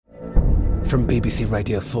From BBC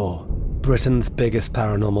Radio 4, Britain's biggest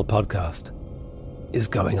paranormal podcast is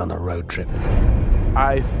going on a road trip.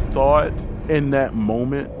 I thought in that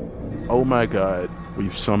moment, oh my God,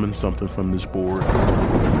 we've summoned something from this board.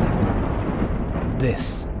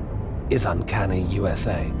 This is Uncanny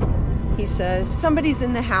USA. He says, somebody's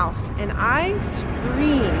in the house, and I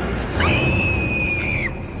screamed.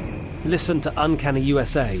 Listen to Uncanny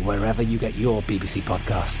USA wherever you get your BBC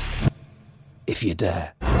podcasts, if you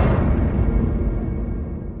dare.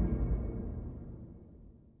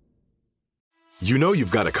 You know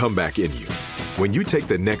you've got a comeback in you. When you take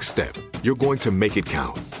the next step, you're going to make it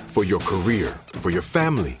count. For your career, for your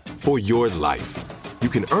family, for your life. You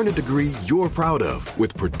can earn a degree you're proud of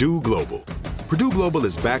with Purdue Global. Purdue Global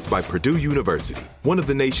is backed by Purdue University, one of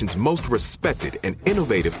the nation's most respected and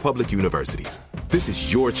innovative public universities. This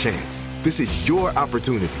is your chance. This is your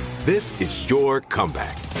opportunity. This is your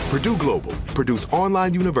comeback. Purdue Global, Purdue's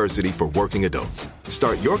online university for working adults.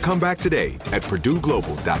 Start your comeback today at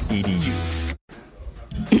purdueglobal.edu.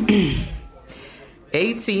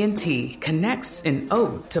 AT&T connects an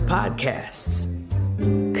ode to podcasts.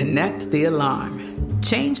 Connect the alarm.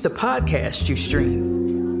 Change the podcast you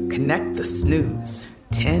stream. Connect the snooze.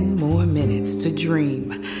 10 more minutes to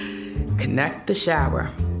dream. Connect the shower.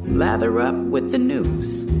 Lather up with the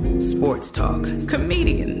news. Sports talk,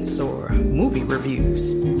 comedians, or movie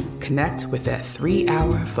reviews. Connect with that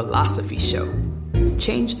 3-hour philosophy show.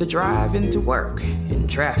 Change the drive into work in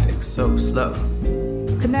traffic so slow.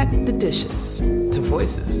 Connect the dishes to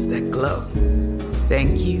voices that glow.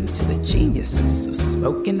 Thank you to the geniuses of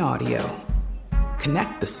spoken audio.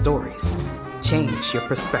 Connect the stories. Change your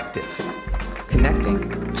perspective.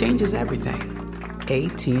 Connecting changes everything.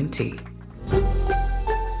 AT&T.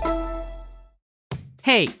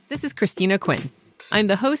 Hey, this is Christina Quinn. I'm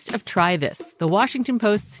the host of Try This, the Washington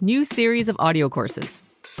Post's new series of audio courses.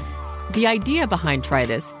 The idea behind Try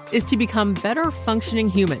This is to become better functioning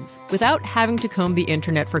humans without having to comb the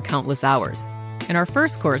internet for countless hours. In our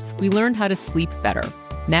first course, we learned how to sleep better.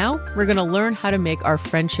 Now, we're going to learn how to make our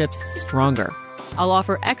friendships stronger. I'll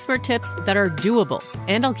offer expert tips that are doable,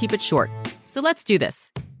 and I'll keep it short. So let's do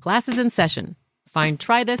this. Class is in session. Find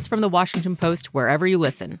Try This from the Washington Post wherever you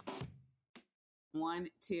listen. 1,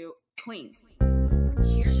 2, clink.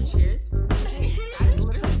 Cheers. Cheers. That's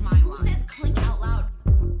literally my line. Who says clink out loud?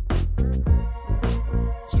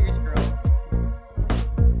 Cheers, girls.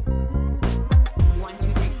 1,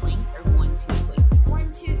 2, 3, clink, or 1, 2, clink?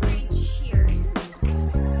 1, 2, 3, cheers.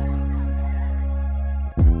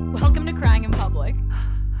 Welcome to Crying in Public.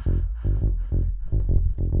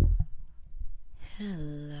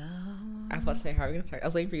 Hello. I was about to say, how are we going to start? I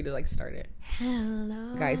was waiting for you to, start it.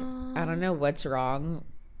 Hello. Guys, I don't know what's wrong.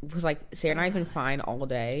 It was Sarah and I have been fine all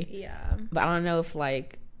day. Yeah. But I don't know if,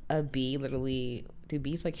 a bee literally... Do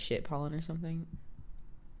bees, shit pollen or something?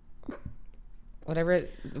 Whatever.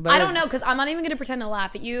 I don't know, because I'm not even going to pretend to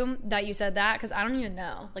laugh at you that you said that, because I don't even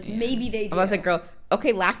know. Maybe they do. I was like, girl,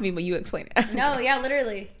 okay, laugh at me, but you explain it. No, yeah,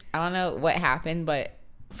 literally. I don't know what happened, but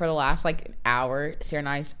for the last, hour, Sarah and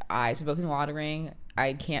I's eyes have both been watering.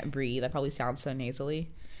 I can't breathe. I probably sound so nasally.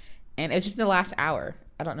 And it's just in the last hour.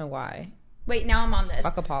 I don't know why. Wait, now I'm on this.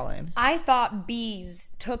 Fuck a pollen. I thought bees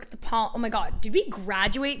took the pollen. Oh my God. Did we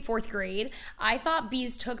graduate 4th grade? I thought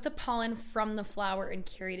bees took the pollen from the flower and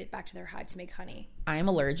carried it back to their hive to make honey. I am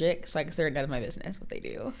allergic, so I consider none of my business what they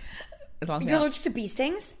do. As long as You're allergic to bee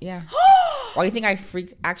stings? Yeah. Why do you think I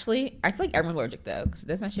freaked? Actually, I feel like everyone's allergic though, because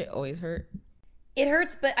doesn't that shit always hurt? It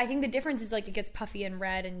hurts, but I think the difference is it gets puffy and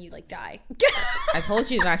red and you die. I told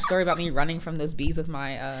you that story about me running from those bees with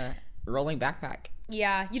my rolling backpack.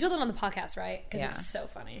 Yeah, you told it on the podcast, right? Because Yeah. It's so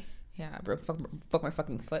funny. Yeah, I broke my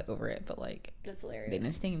fucking foot over it, but That's hilarious. they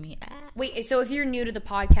didn't sting me. Wait, so if you're new to the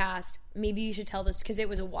podcast, maybe you should tell this because it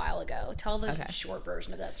was a while ago. Tell the short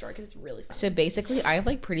version of that story because it's really funny. So basically, I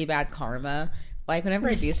have pretty bad karma. Whenever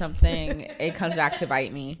I do something, it comes back to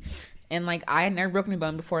bite me. And I had never broken a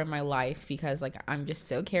bone before in my life because I'm just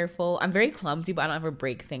so careful. I'm very clumsy, but I don't ever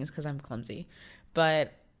break things because I'm clumsy.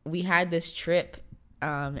 But we had this trip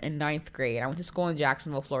in 9th grade. I went to school in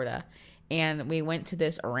Jacksonville, Florida. And we went to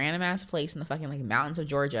this random ass place in the fucking mountains of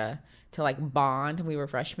Georgia to bond. We were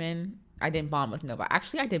freshmen. I didn't bond with nobody.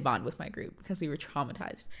 Actually, I did bond with my group because we were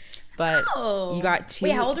traumatized. But you got to...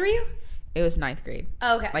 Wait, how old were you? It was 9th grade.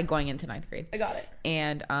 Oh, okay. Going into 9th grade. I got it.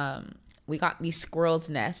 And we got these squirrels'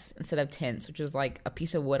 nests instead of tents, which was a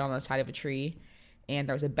piece of wood on the side of a tree. And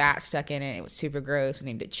there was a bat stuck in it. It was super gross. We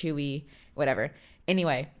named it Chewy, whatever.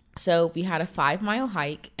 Anyway, so we had a 5-mile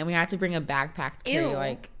hike, and we had to bring a backpack to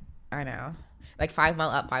carry, I know, 5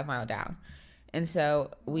 mile up, 5 mile down. And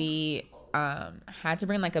so we had to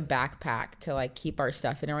bring like a backpack to like keep our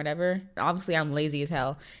stuff in or whatever. Obviously I'm lazy as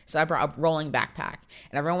hell, so I brought a rolling backpack,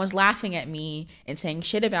 and everyone was laughing at me and saying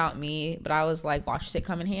shit about me, but I was like, watch it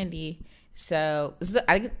come in handy. So this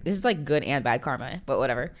is like good and bad karma, but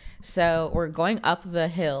whatever. So we're going up the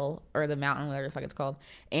hill or the mountain, whatever the fuck it's called,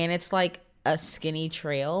 and it's like a skinny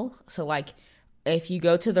trail. So like if you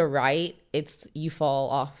go to the right, you fall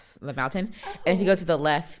off the mountain, and if you go to the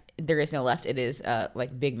left, there is no left. It is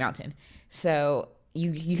like big mountain. So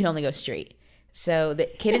you can only go straight. So the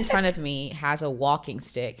kid in front of me has a walking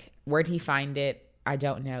stick. Where'd he find it? I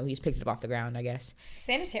don't know. He just picked it up off the ground, I guess.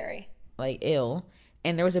 Sanitary. Like ill.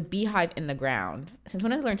 And there was a beehive in the ground. Since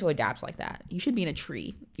when did I learn to adapt like that? You should be in a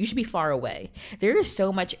tree. You should be far away. There is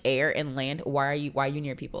so much air and land. Why are you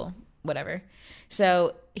near people? Whatever.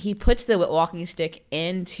 So he puts the walking stick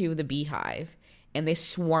into the beehive, and they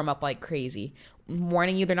swarm up like crazy.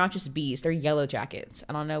 Warning you, they're not just bees, they're yellow jackets.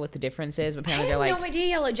 I don't know what the difference is, but apparently they're like... I had no idea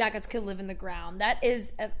yellow jackets could live in the ground. That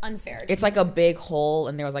is unfair. It's like a big hole,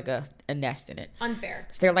 and there was like a nest in it. Unfair.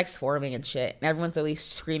 So they're like swarming and shit, and everyone's at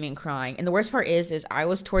least screaming, crying. And the worst part is I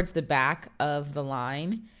was towards the back of the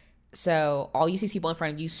line, so all you see is people in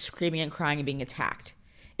front of you screaming and crying and being attacked.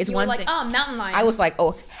 It's you one were like, thing. oh, mountain lion. I was like,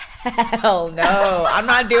 oh, hell no. I'm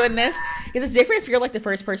not doing this. Because it's different if you're like the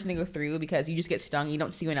first person to go through, because you just get stung. You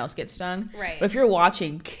don't see anyone else get stung. Right. But if you're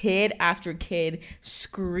watching kid after kid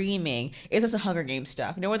screaming, it's just a Hunger Games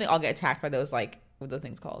stuff. You know when they all get attacked by those, like, what are those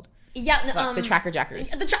things called? Yeah. The Tracker Jackers.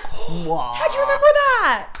 How'd you remember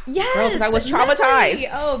that? Yes. Girl, because I was traumatized. Memory.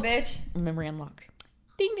 Oh, bitch. Memory unlocked.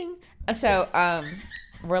 Ding, ding. So,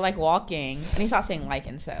 we're like walking. And he stopped saying like,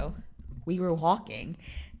 and so we were walking.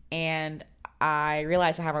 And I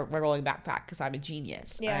realized I have a rolling backpack because I'm a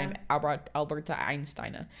genius. Yeah. I'm Alberta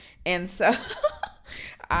Einstein. And so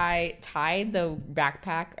I tied the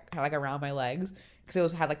backpack like around my legs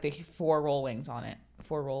because it had like the 4 rollings on it.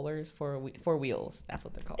 4 rollers, 4 wheels. That's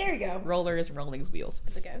what they're called. There you go. Rollers, rollings, wheels.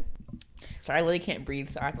 It's okay. So I literally can't breathe,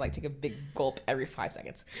 so I have to like take a big gulp every 5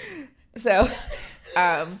 seconds. So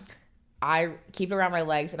I keep it around my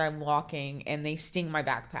legs and I'm walking and they sting my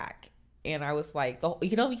backpack. And I was like,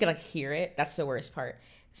 you can like hear it. That's the worst part.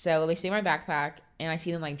 So they sting my backpack and I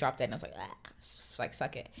see them like drop dead. And I was like, like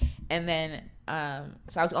suck it. And then,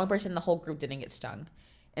 so I was the only person in the whole group didn't get stung.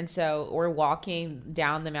 And so we're walking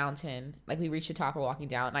down the mountain. Like we reached the top, we're walking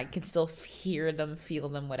down. And I can still hear them, feel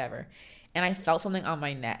them, whatever. And I felt something on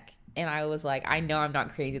my neck. And I was like, I know I'm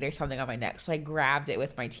not crazy. There's something on my neck. So I grabbed it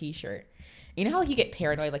with my t-shirt. You know how like you get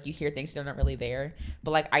paranoid, like you hear things that are not really there?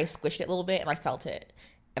 But like I squished it a little bit and I felt it.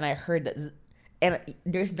 And I heard that, and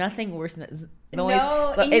there's nothing worse than that noise.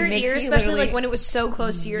 No, so in your ear, especially like when it was so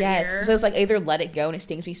close to your ear. Yes, so it's like either let it go and it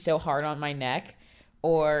stings me so hard on my neck,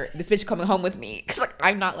 or this bitch coming home with me because like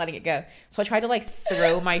I'm not letting it go. So I tried to like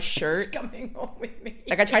throw my shirt. Coming home with me.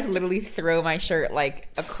 Like I tried to literally throw my shirt like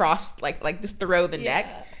across, like just throw the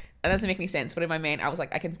neck. And that doesn't make any sense. But in my mind, I was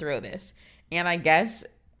like, I can throw this, and I guess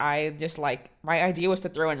I just like my idea was to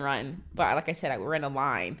throw and run, but like I said, we're in a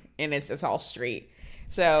line and it's all straight.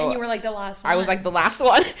 So and you were like the last one. I was like the last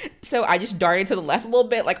one. So I just darted to the left a little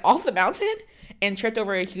bit, like off the mountain, and tripped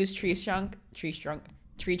over a huge tree trunk,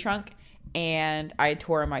 and I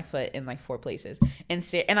tore my foot in like 4 places. And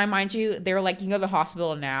I mind you, they were like, you can go to the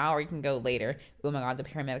hospital now or you can go later. Oh my God, the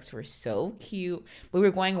paramedics were so cute. We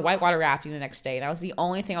were going whitewater rafting the next day, and that was the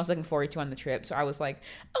only thing I was looking forward to on the trip. So I was like,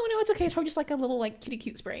 oh no, it's okay. It's probably just like a little like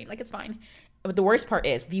cute sprain. Like it's fine. But the worst part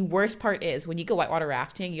is when you go whitewater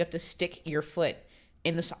rafting, you have to stick your foot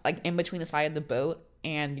in the like in between the side of the boat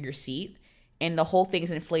and your seat, and the whole thing is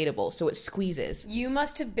inflatable, so it squeezes. You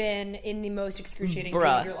must have been in the most excruciating pain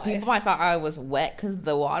of your life. People might thought I was wet because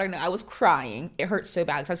the water. No, I was crying. It hurt so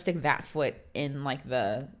bad because I had to stick that foot in like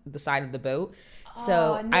the side of the boat.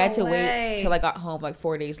 So no I had to way. wait till I got home like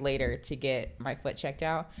 4 days later to get my foot checked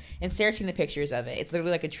out. And Sarah's seen the pictures of it. It's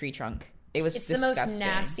literally like a tree trunk. It was disgusting. The most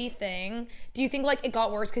nasty thing. Do you think like it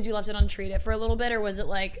got worse because you left it untreated for a little bit, or was it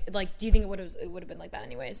like do you think it would have been like that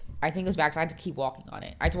anyways? I think it was bad because I had to keep walking on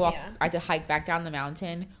it. I had to walk. Yeah. I had to hike back down the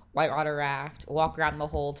mountain, whitewater raft, walk around the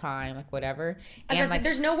whole time, like whatever. And like,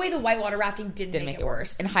 there's no way the whitewater rafting didn't make it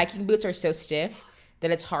worse. And hiking boots are so stiff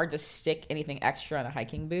that it's hard to stick anything extra on a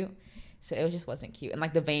hiking boot. So it just wasn't cute. And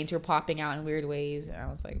like the veins were popping out in weird ways. And I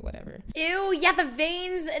was like, whatever. Ew, yeah, the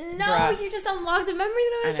veins. No, bruh. You just unlocked a memory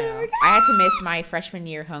that I was trying to forget. I had to miss my freshman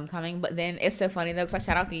year homecoming. But then it's so funny though, because I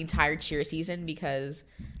sat out the entire cheer season because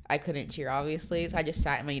I couldn't cheer, obviously. So I just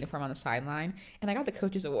sat in my uniform on the sideline. And I got the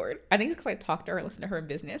coach's award. I think it's because I talked to her and listened to her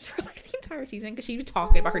business for like the entire season. Because she'd be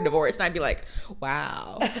talking about her divorce. And I'd be like,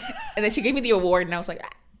 wow. And then she gave me the award. And I was like, ah.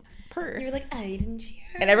 Purr. You were like, I didn't cheer.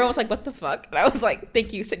 And everyone was like, what the fuck? And I was like,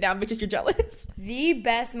 thank you. Sit down, bitches. You're jealous. The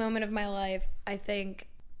best moment of my life, I think,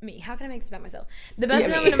 how can I make this about myself? The best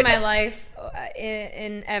moment of my life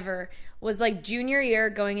in ever was like junior year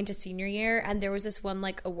going into senior year, and there was this one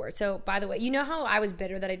like award. So by the way, you know how I was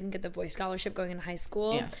bitter that I didn't get the voice scholarship going into high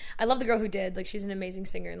school? Yeah. I love the girl who did. Like, she's an amazing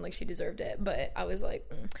singer and like she deserved it, but I was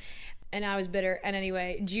like, and I was bitter. And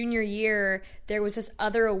anyway, junior year, there was this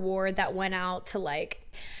other award that went out to like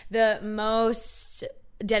the most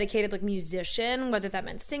dedicated like musician, whether that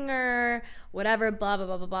meant singer, whatever, blah blah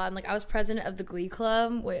blah blah blah. And like I was president of the Glee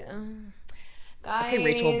Club. Wait, guys, okay,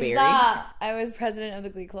 Rachel Berry. I was president of the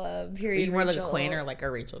Glee Club. Period. Were you more Rachel. like a Queen or like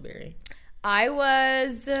a Rachel Berry? I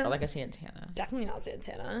was or like a Santana. Definitely not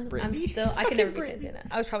Santana. Britney. I could never be Santana.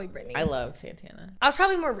 I was probably Britney. I love Santana. I was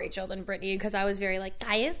probably more Rachel than Britney because I was very like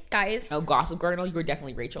guys. Oh, Gossip Girl. You were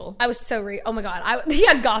definitely Rachel. I was so oh my god.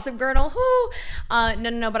 Gossip Girl. Who?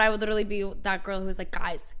 No. But I would literally be that girl who was like,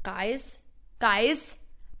 guys.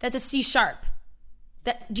 That's a C sharp.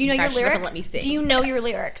 Do you know your lyrics? Let me sing. Do you know your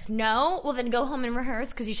lyrics? No. Well, then go home and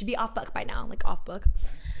rehearse because you should be off book by now. Like off book.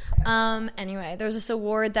 Anyway, there was this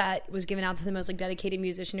award that was given out to the most like dedicated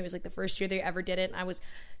musician. It was like the first year they ever did it, and I was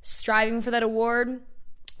striving for that award.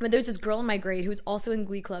 But there's this girl in my grade who was also in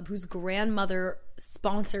Glee Club whose grandmother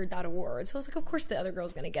sponsored that award. So I was like, of course the other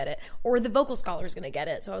girl's gonna get it, or the vocal scholar's gonna get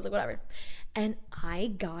it. So I was like, whatever. And I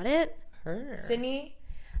got it. Sydney,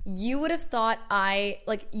 you would have thought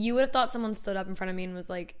someone stood up in front of me and was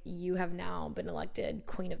like, you have now been elected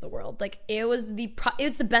queen of the world. Like it was the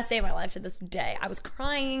best day of my life to this day. I was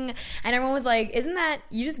crying and everyone was like, isn't that,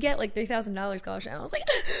 you just get like $3,000 scholarship? And I was like,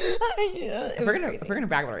 If we're gonna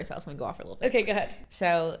brag about ourselves, let me go off for a little bit. Okay, go ahead.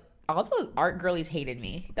 So all the art girlies hated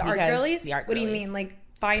me. The art girlies? What do you mean? Like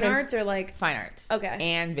fine arts or like fine arts? Okay.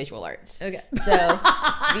 And visual arts. Okay. So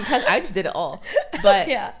because I just did it all, but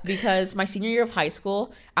yeah. Because my senior year of high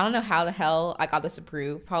school, I don't know how the hell I got this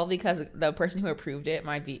approved. Probably because the person who approved it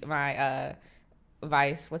might be my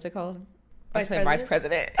vice. What's it called? Vice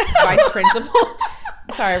president. Vice principal.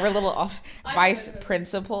 Sorry, we're a little off. Vice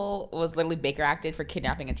principal was literally Baker acted for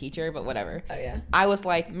kidnapping a teacher, but whatever. Oh yeah. I was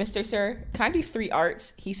like, Mr. Sir, can I do 3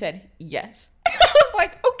 arts? He said yes. I was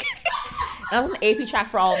like, okay. And I was on the AP track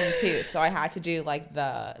for all of them too, so I had to do like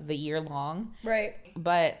the year long. Right.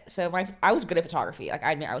 But so I was good at photography. Like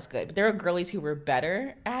I admit I was good, but there were girlies who were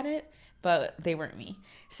better at it, but they weren't me.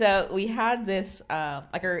 So we had this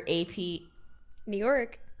like our AP. New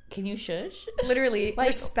York. Can you shush? Literally, like,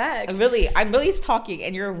 respect. I'm really talking,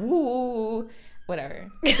 and you're woo,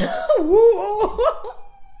 whatever. Woo.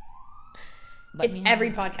 It's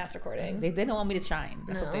every podcast recording. They didn't want me to shine.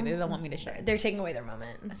 That's what they didn't want me to shine. They're taking away their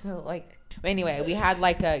moment. So like, anyway, we had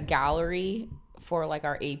like a gallery for like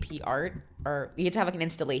our AP art, or you had to have like an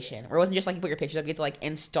installation, or it wasn't just like you put your pictures up. You had to like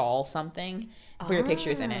install something, put your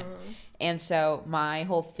pictures in it. And so my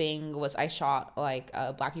whole thing was I shot like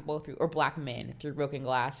black people black men through broken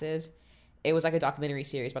glasses. It was like a documentary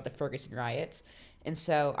series about the Ferguson riots. And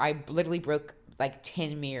so I literally broke like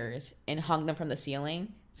 10 mirrors and hung them from the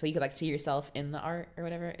ceiling so you could like see yourself in the art or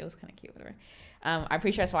whatever. It was kind of cute, whatever. I'm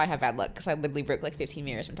pretty sure that's why I have bad luck, because I literally broke like 15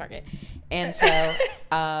 mirrors from Target. And so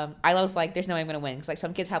I was like, there's no way I'm gonna win, because like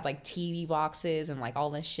some kids had like TV boxes and like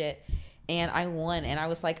all this shit. And I won, and I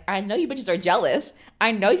was like, I know you bitches are jealous.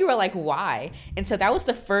 I know you are like, why? And so that was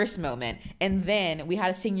the first moment. And then we had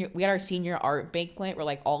our senior art banquet where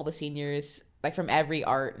like all the seniors, like from every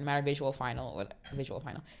art, no matter visual or fine,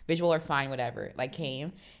 whatever, like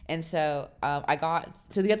came. And so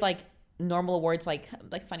we had like normal awards, like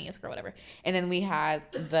funniest girl, whatever. And then we had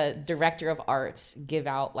the director of arts give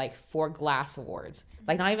out like 4 glass awards,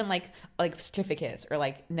 like not even like certificates or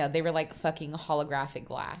like, no, they were like fucking holographic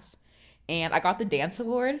glass. And I got the dance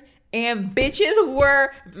award, and bitches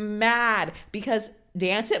were mad because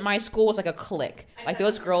dance at my school was like a clique. Like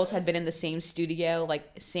those girls had been in the same studio, like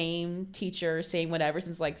same teacher, same whatever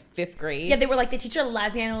since like 5th grade. Yeah, they were like, the teacher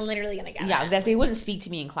lesbian and literally gonna get it. That they wouldn't speak to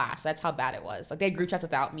me in class. That's how bad it was. Like they had group chats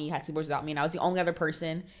without me, had sleepovers without me, and I was the only other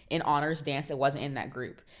person in honors dance that wasn't in that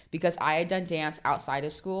group because I had done dance outside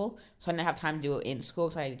of school, so I didn't have time to do it in school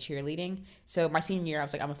because I had cheerleading. So my senior year, I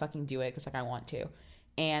was like, I'm gonna fucking do it because like I want to.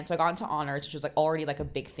 And so I got into honors, which was like already like a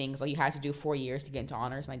big thing. So you had to do 4 years to get into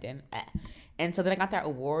honors, and I didn't. And so then I got that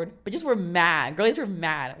award, but just were mad. Girlies were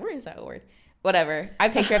mad. Where is that award? Whatever. I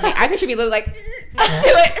picture me literally like next to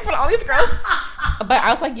it in front of all these girls. But I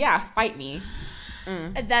was like, yeah, fight me.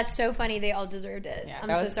 That's so funny. They all deserved it. Yeah, I'm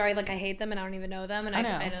so sorry. Like I hate them and I don't even know them, and I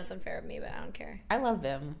know it's unfair of me, but I don't care. I love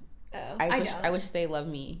them. Oh, I wish they loved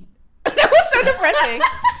me. That was so depressing.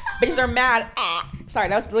 Bitches are mad. Sorry,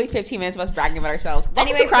 that was literally 15 minutes of us bragging about ourselves.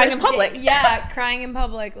 Welcome Anyway, to crying in public. Yeah, crying in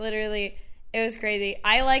public. Literally, it was crazy.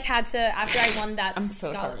 I like had to after I won that. I'm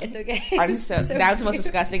so sorry. It's okay. I'm so that was the most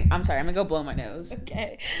disgusting. I'm sorry. I'm gonna go blow my nose.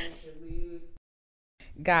 Okay.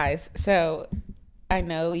 Guys, so I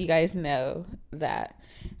know you guys know that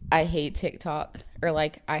I hate TikTok, or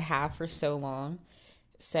like I have for so long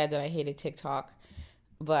said that I hated TikTok,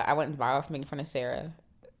 but I went viral for making fun of Sarah,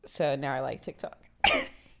 so now I like TikTok.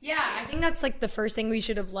 Yeah, I think that's like the first thing we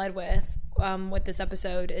should have led with this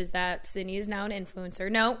episode is that Sydney is now an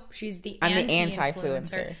influencer. No, she's the I'm the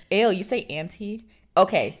anti-influencer. Ew, you say anti?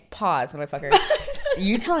 Okay, pause, motherfucker.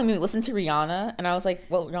 You telling me listen to Rihanna, and I was like,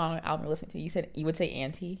 what Rihanna album are you listening to? You said you would say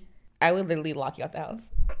anti. I would literally lock you out the house.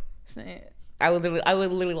 I would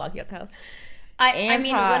literally lock you out the house. I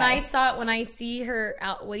mean, when I see her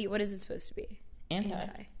out, what is it supposed to be?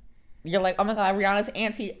 Anti. You're like, oh my god, Rihanna's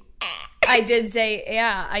anti. I did say,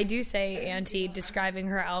 yeah, I do say anti describing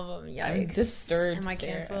her album. Yikes. I'm disturbed. Am I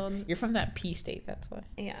canceled? Sarah. You're from that P state, that's why.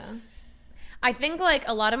 Yeah. I think like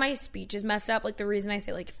a lot of my speech is messed up. Like the reason I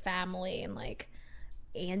say like family and like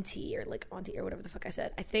auntie or like auntie or whatever the fuck I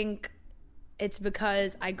said, I think it's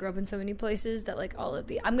because I grew up in so many places that like all of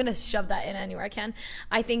the, I'm gonna shove that in anywhere I can.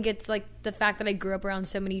 I think it's like the fact that I grew up around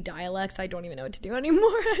so many dialects, I don't even know what to do anymore.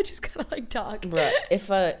 I just kind of like talk. Bruh,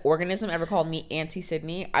 if an organism ever called me Auntie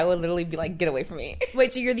Sydney, I would literally be like, get away from me.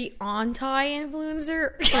 Wait, so you're the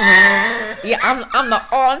anti-influencer? Yeah, I'm the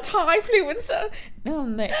anti-influencer. No,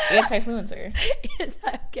 I'm the anti-influencer.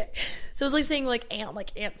 Okay. So it's like saying like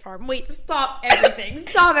ant farm. Wait, stop everything.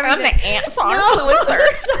 Stop everything. I'm the ant farm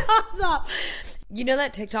influencer. Stop. You know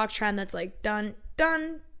that TikTok trend that's like dun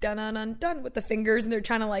dun dun dun dun dun with the fingers and they're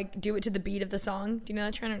trying to like do it to the beat of the song? Do you know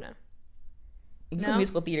that trend or no? No?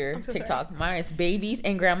 Musical theater, so TikTok. Sorry. Mine is babies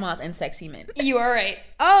and grandmas and sexy men. You are right.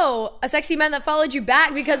 Oh, a sexy man that followed you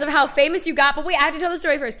back because of how famous you got. But wait, I have to tell the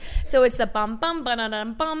story first. So it's the bum bum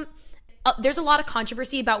bum bum. There's a lot of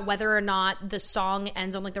controversy about whether or not the song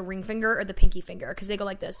ends on like the ring finger or the pinky finger because they go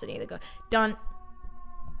like this and they go dun.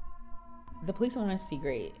 The police don't want us to be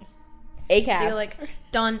great. ACAB. They go like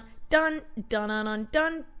dun dun dun dun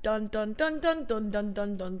dun dun dun dun dun dun dun dun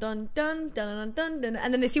dun dun dun dun dun dun,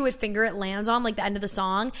 and then they see what finger it lands on, like the end of the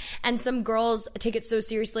song. And some girls take it so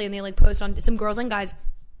seriously, and they like post on. Some girls and guys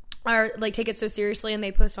are like take it so seriously, and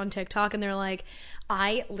they post on TikTok, and they're like,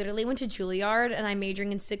 I literally went to Juilliard and I'm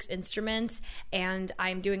majoring in 6 instruments and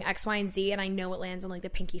I'm doing X, Y, and Z and I know it lands on like the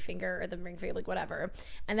pinky finger or the ring finger, like whatever.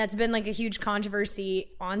 And that's been like a huge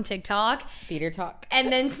controversy on TikTok. Theater talk. And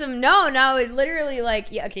then no, it literally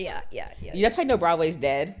like, yeah. That's how I know Broadway's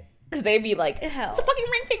dead. Because they'd be like, hell, it's a fucking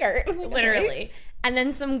ring finger. Literally. And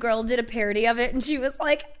then some girl did a parody of it and she was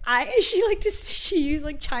like, she used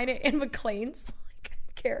like China Anne McClain's like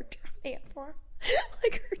character on Ant Farm.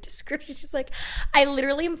 Like her description, she's like, I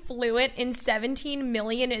literally am fluent in 17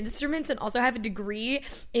 million instruments and also have a degree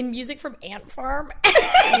in music from Ant Farm.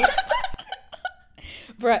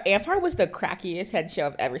 Bruh, Ant Farm was the crackiest head show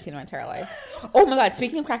I've ever seen in my entire life. Oh my god,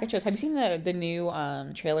 speaking of cracky shows, have you seen the new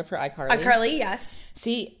trailer for iCarly? iCarly, yes.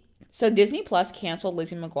 See, so Disney Plus canceled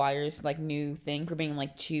Lizzie McGuire's like new thing for being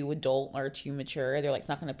like too adult or too mature. They're like, it's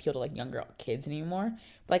not going to appeal to like younger kids anymore.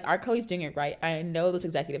 But like iCarly's doing it right. I know those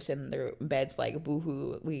executives sit in their beds like,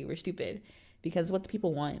 boo-hoo, we were stupid. Because it's what the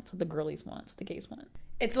people want. It's what the girlies want. It's what the gays want.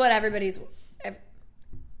 It's what everybody's...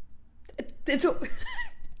 It's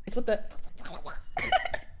what the...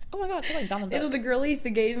 Oh my god, it's like Donald Duck. It's what the girlies, the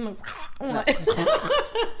gays, and the...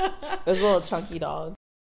 Those little chunky dogs.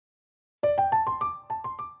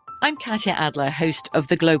 I'm Katya Adler, host of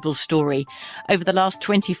The Global Story. Over the last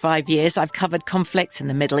 25 years, I've covered conflicts in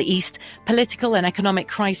the Middle East, political and economic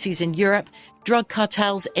crises in Europe, drug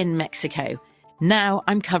cartels in Mexico. Now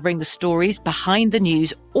I'm covering the stories behind the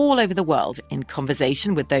news all over the world in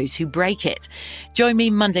conversation with those who break it. Join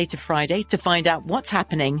me Monday to Friday to find out what's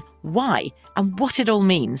happening, why, and what it all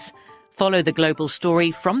means. Follow The Global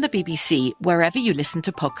Story from the BBC wherever you listen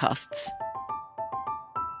to podcasts.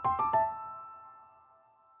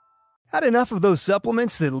 Had enough of those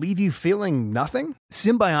supplements that leave you feeling nothing?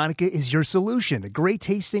 Symbiotica is your solution to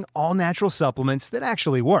great-tasting, all-natural supplements that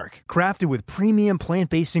actually work. Crafted with premium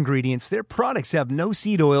plant-based ingredients, their products have no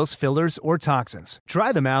seed oils, fillers, or toxins.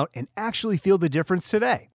 Try them out and actually feel the difference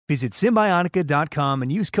today. Visit Symbiotica.com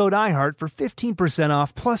and use code IHEART for 15%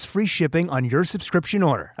 off plus free shipping on your subscription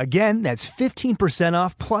order. Again, that's 15%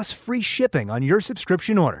 off plus free shipping on your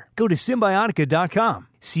subscription order. Go to Symbiotica.com.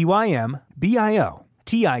 CYMBIOTIKA.com.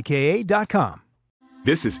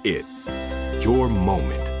 This is it. Your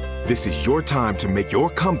moment. This is your time to make your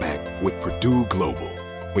comeback with Purdue Global.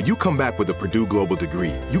 When you come back with a Purdue Global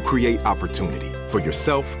degree, you create opportunity for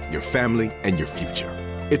yourself, your family, and your future.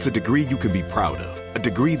 It's a degree you can be proud of, a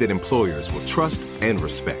degree that employers will trust and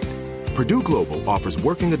respect. Purdue Global offers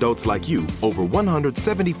working adults like you over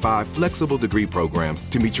 175 flexible degree programs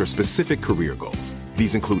to meet your specific career goals.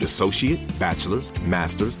 These include associate, bachelor's,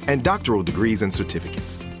 master's, and doctoral degrees and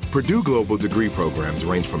certificates. Purdue Global degree programs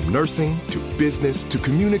range from nursing to business to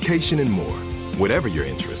communication and more. Whatever your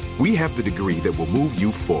interest, we have the degree that will move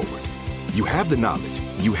you forward. You have the knowledge,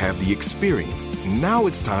 you have the experience. Now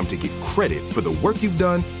it's time to get credit for the work you've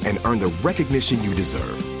done and earn the recognition you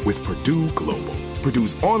deserve with Purdue Global,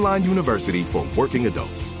 Purdue's online university for working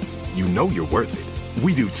adults. You know you're worth it.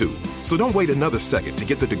 We do too. So don't wait another second to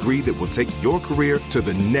get the degree that will take your career to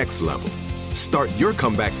the next level. Start your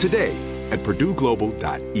comeback today at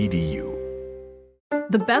purdueglobal.edu.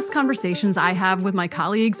 The best conversations I have with my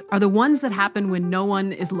colleagues are the ones that happen when no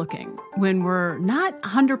one is looking, when we're not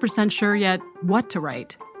 100% sure yet what to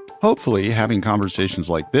write. Hopefully, having conversations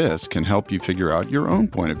like this can help you figure out your own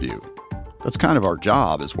point of view. That's kind of our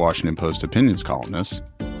job as Washington Post opinions columnists.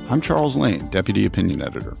 I'm Charles Lane, Deputy Opinion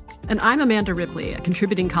Editor. And I'm Amanda Ripley, a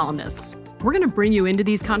contributing columnist. We're going to bring you into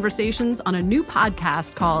these conversations on a new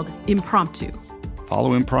podcast called Impromptu.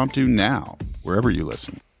 Follow Impromptu now, wherever you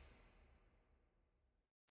listen.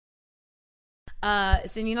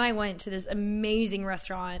 Cindy and I went to this amazing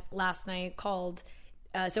restaurant last night called,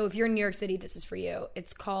 so if you're in New York City, this is for you.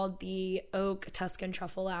 It's called the Oak Tuscan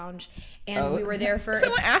Truffle Lounge. And we were there for...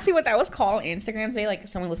 Someone asked me what that was called on Instagram today. Like,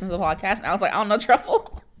 someone listened to the podcast, and I was like, I don't know,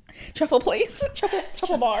 truffle place,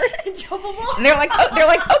 truffle bar. Truffle bar. And they're like,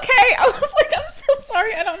 okay. I was like, I'm so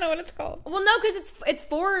sorry, I don't know what it's called. Well, no, because it's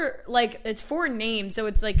four names, so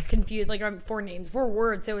it's like confused. Like, four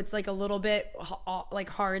words, so it's like a little bit like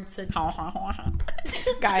hard to.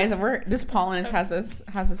 Guys, this pollen has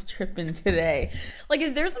us tripping today. Like,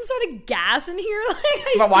 is there some sort of gas in here? Like,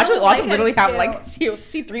 but watch us literally have like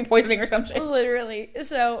C3 poisoning or something. Literally.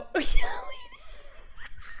 So.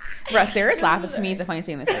 Bro, Sarah's laugh is to me is the funniest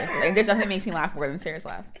thing in this earth. Like, there's nothing that makes me laugh more than Sarah's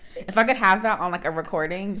laugh. If I could have that on like a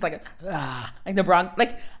recording, just like the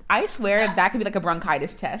like I swear that could be like a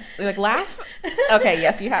bronchitis test. Like laugh. Okay,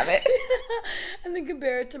 yes, you have it. And then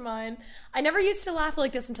compare it to mine. I never used to laugh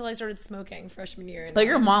like this until I started smoking freshman year. Like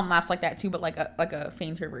your mom laughs like that too, but like a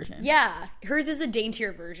fainter version. Yeah, hers is a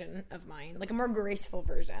daintier version of mine, like a more graceful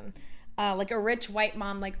version. Like a rich white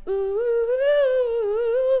mom, like ooh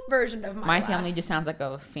version of my laugh. Family just sounds like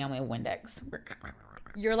a family of Windex.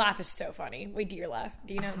 Your laugh is so funny. Wait, do your laugh.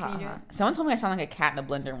 Do you know? Can you do it? Someone told me I sound like a cat in a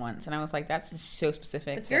blender once, and I was like, that's so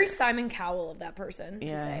specific. It's very Simon Cowell of that person to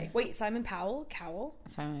say. Wait, Simon Powell? Cowell?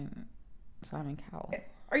 Simon Cowell.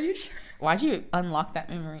 Are you sure? Why'd you unlock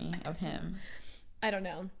that memory of him? I don't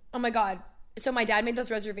know. Oh my God. So my dad made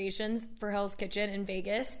those reservations for Hell's Kitchen in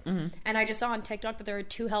Vegas. Mm-hmm. And I just saw on TikTok that there are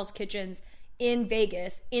 2 Hell's Kitchens in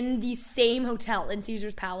Vegas in the same hotel in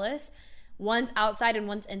Caesar's Palace. One's outside and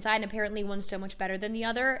one's inside. And apparently one's so much better than the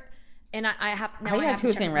other. And I have to check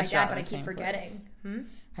with my dad, but I keep forgetting.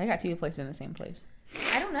 How you got 2 places in the same place?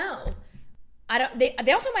 I don't know.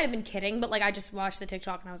 They also might have been kidding, but like I just watched the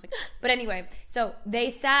TikTok and I was like, but anyway, so they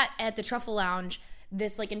sat at the Truffle Lounge,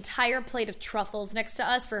 this like entire plate of truffles next to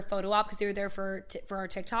us for a photo op because they were there for our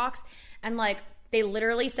TikToks, and like they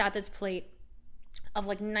literally sat this plate of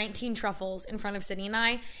like 19 truffles in front of Sydney and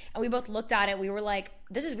I, and we both looked at it. We were like,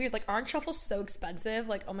 this is weird. Like, aren't truffles so expensive?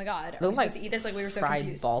 Like, oh my God, are we supposed to eat this? Like, we were so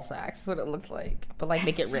confused. Fried ball sacks is what it looked like, but like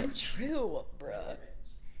make it rich. True, bruh.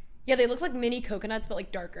 Yeah, they look like mini coconuts, but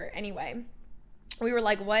like darker. Anyway, we were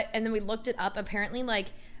like, what? And then we looked it up. Apparently, like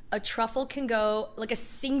a truffle can go, like a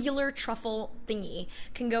singular truffle thingy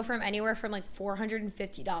can go from anywhere from like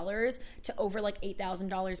 $450 to over like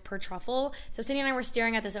 $8,000 per truffle. So Cindy and I were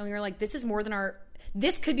staring at this and we were like,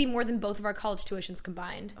 this could be more than both of our college tuitions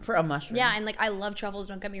combined. For a mushroom. Yeah, and like I love truffles,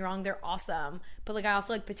 don't get me wrong, they're awesome. But like I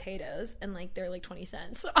also like potatoes and like they're like 20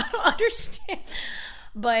 cents. So I don't understand.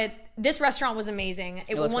 But this restaurant was amazing.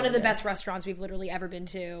 It was one of the best restaurants we've literally ever been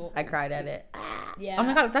to. I cried at it. Yeah. Oh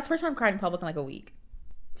my God, that's the first time I cried in public in like a week.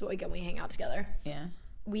 That's what we get when we hang out together. Yeah.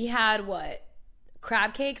 We had what?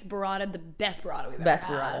 Crab cakes, burrata, the best burrata we've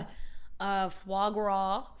ever had. Foie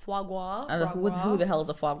gras. Who the hell is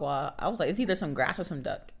a foie gras? I was like, it's either some grass or some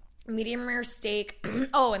duck. Medium rare steak.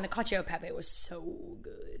 Oh, and the cacio e pepe was so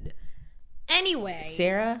good. Anyway.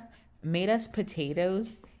 Sarah made us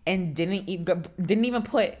potatoes and didn't even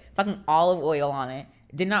put fucking olive oil on it.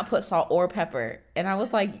 Did not put salt or pepper. And I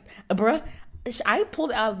was like, bruh, I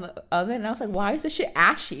pulled it out of the oven and I was like, why is this shit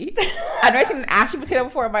ashy? I've never seen an ashy potato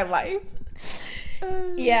before in my life.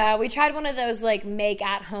 Yeah, we tried one of those like make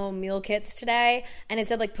at home meal kits today, and it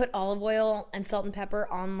said like put olive oil and salt and pepper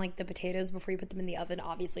on like the potatoes before you put them in the oven,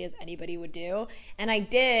 obviously, as anybody would do. And I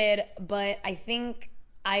did, but I think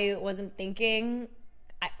I wasn't thinking.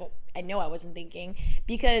 I know I wasn't thinking,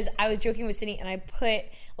 because I was joking with Sydney and I put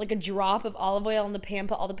like a drop of olive oil in the pan,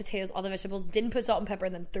 put all the potatoes, all the vegetables, didn't put salt and pepper,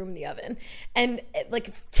 and then threw them in the oven. And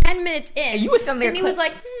like 10 minutes in, you was Sydney was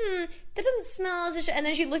like, that doesn't smell as a and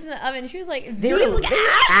then she looked in the oven and she was like, they look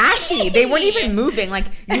ashy. They weren't even moving. Like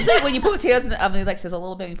usually when you put potatoes in the oven, they like sizzle a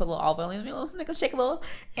little bit, and you put a little olive oil in the middle, and they shake a little.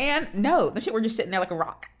 And no, the shit were just sitting there like a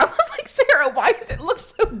rock. I was like, Sarah, why does it look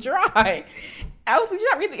so dry? I was like, did you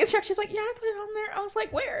not read the instructions? She's like, yeah, I put it on there. I was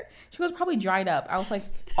like, where? She goes, probably dried up. I was like,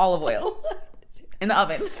 olive oil in the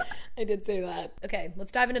oven. I did say that. Okay,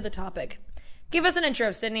 let's dive into the topic. Give us an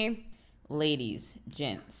intro, Sydney. Ladies,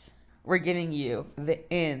 gents, we're giving you the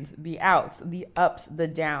ins, the outs, the ups, the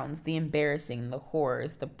downs, the embarrassing, the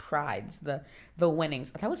horrors, the prides, the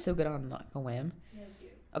winnings. That was so good on like a whim.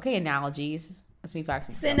 Okay, analogies. Let's be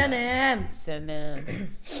facts. Synonyms.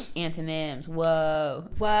 Antonyms. Whoa.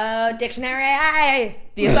 Whoa, dictionary.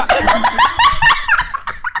 What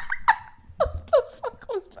the fuck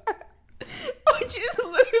was that? Oh, you just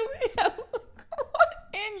literally have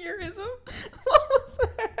an aneurysm. What was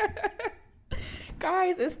that?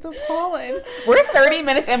 Guys, it's the pollen. We're 30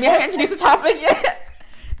 minutes and we haven't introduced the topic yet.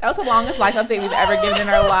 That was the longest life update we've ever given in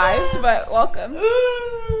our lives, but welcome.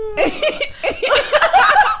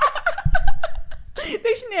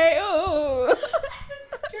 Dictionary. Ooh.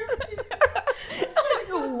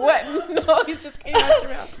 What noise just came out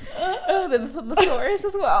your mouth? Oh, the source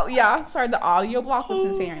as well. Yeah, sorry, the audio block was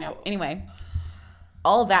insane right now. Anyway,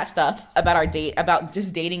 all that stuff about our date, about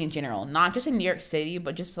just dating in general, not just in New York City,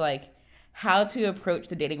 but just like how to approach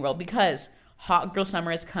the dating world, because hot girl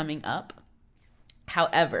summer is coming up.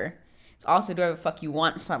 However, it's also do whatever the fuck you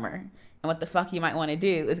want summer. And what the fuck you might want to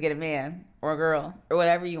do is get a man or a girl or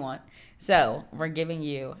whatever you want. So we're giving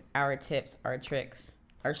you our tips, our tricks,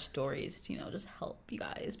 our stories to, just help you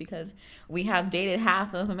guys, because we have dated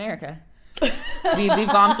half of America. We've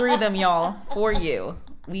gone through them, y'all, for you.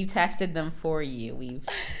 We've tested them for you. We've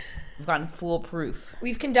gotten foolproof.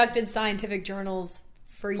 We've conducted scientific journals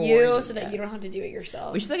for you so that you don't have to do it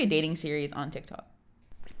yourself. We should like a dating series on TikTok.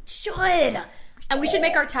 We should. And we should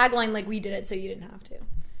make our tagline like we did it so you didn't have to.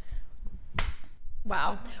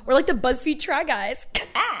 Wow. We're like the BuzzFeed Try Guys.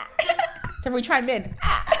 So we tried mid.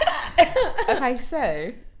 Okay,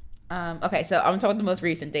 so I'm talking about the most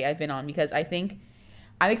recent date I've been on, because I think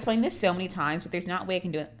I've explained this so many times, but there's not a way I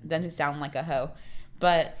can do it. Doesn't sound like a hoe.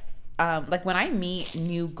 But like when I meet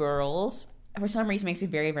new girls, for some reason it makes me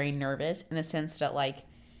very, very nervous, in the sense that like,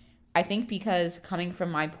 I think because coming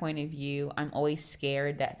from my point of view, I'm always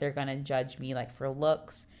scared that they're going to judge me like for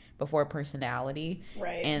looks before personality.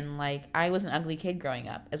 Right. And like, I was an ugly kid growing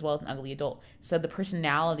up as well as an ugly adult. So the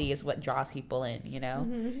personality is what draws people in,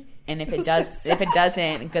 Mm-hmm. And if it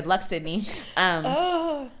doesn't, good luck, Sydney.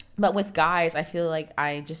 But with guys, I feel like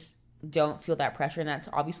I just don't feel that pressure. And that's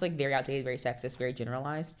obviously like very outdated, very sexist, very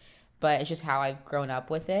generalized. But it's just how I've grown up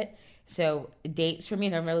with it. So dates for me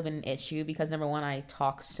have never really been an issue, because number one, I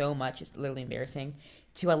talk so much, it's literally embarrassing.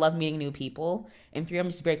 Two, I love meeting new people. And three, I'm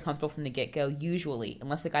just very comfortable from the get-go, usually,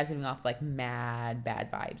 unless the guy's giving off like mad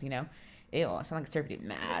bad vibes, Ew, I sound like a surfer,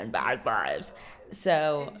 mad bad vibes.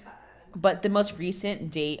 So, but the most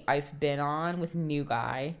recent date I've been on with a new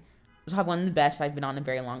guy was probably one of the best I've been on in a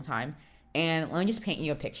very long time. And let me just paint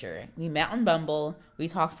you a picture. We met on Bumble. We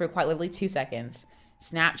talked for quite literally 2 seconds.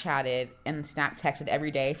 Snapchatted and Snap texted every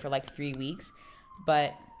day for like 3 weeks.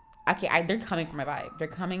 But okay, they're coming for my vibe. They're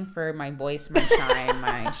coming for my voice, my shine,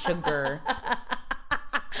 my sugar.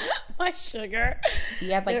 My sugar. We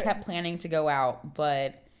had like kept planning to go out,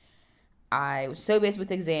 but I was so busy with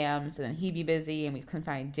exams, and then he'd be busy, and we couldn't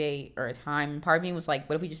find a date or a time. Part of me was like,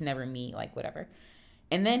 what if we just never meet? Like, whatever.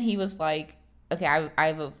 And then he was like, okay, I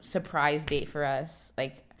have a surprise date for us.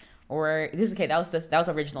 Like, or this is okay. That was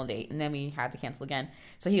original date, and then we had to cancel again.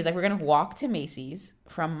 So he was like, we're gonna walk to Macy's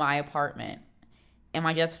from my apartment. Am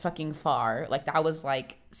I just fucking far? Like, that was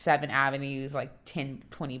like 7 avenues, like 10,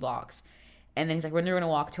 20 blocks. And then he's like, we're gonna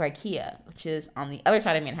walk to IKEA, which is on the other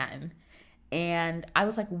side of Manhattan. And I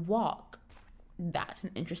was like, walk. That's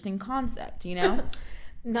an interesting concept, No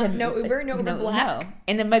Uber, no Uber Black. No.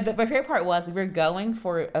 And then my favorite part was we were going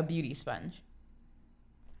for a beauty sponge.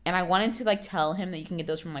 And I wanted to like tell him that you can get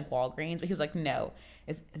those from like Walgreens, but he was like, no,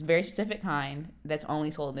 it's a very specific kind that's only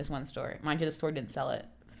sold in this one store. Mind you, the store didn't sell it.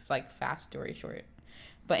 Like, fast story short.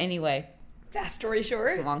 But anyway. Fast story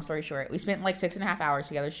short? Long story short. We spent like 6.5 hours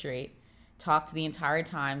together straight talked the entire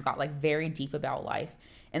time, got like very deep about life.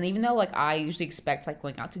 And even though like I usually expect like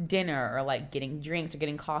going out to dinner or like getting drinks or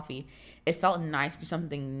getting coffee, it felt nice to do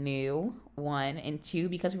something new, one. And two,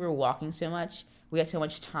 because we were walking so much, we had so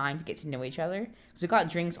much time to get to know each other. So we got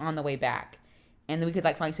drinks on the way back. And then we could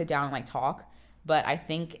like finally sit down and like talk. But I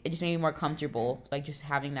think it just made me more comfortable, like just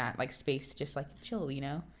having that like space to just like chill, you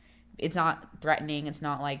know? It's not threatening. It's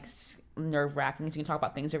not like nerve-wracking. So you can talk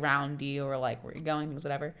about things around you or like where you're going, things,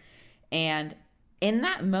 whatever. And in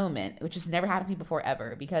that moment, which has never happened to me before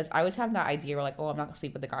ever, because I always have that idea where like, oh, I'm not gonna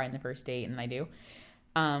sleep with the guy on the first date, and I do,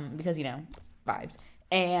 because you know, vibes.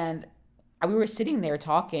 And we were sitting there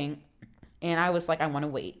talking, and I was like, I want to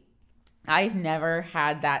wait. I've never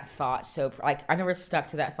had that thought, so like I've never stuck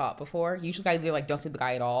to that thought before. Usually I either like don't sleep with the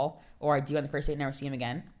guy at all, or I do on the first date and never see him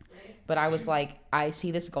again. But I was like, I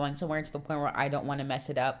see this going somewhere to the point where I don't want to mess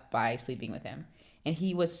it up by sleeping with him. And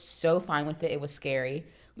he was so fine with it. It was scary.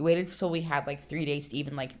 We waited until we had like 3 days to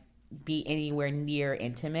even like be anywhere near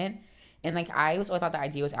intimate. And like I thought the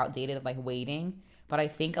idea was outdated of like waiting. But I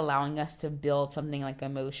think allowing us to build something like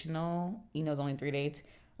emotional, you know, it's only 3 dates,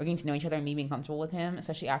 or getting to know each other and me being comfortable with him,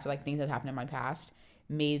 especially after like things that have happened in my past,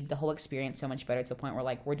 made the whole experience so much better to the point where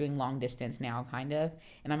like we're doing long distance now kind of.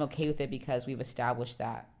 And I'm okay with it because we've established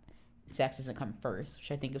that sex doesn't come first,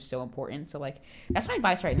 which I think is so important. So like that's my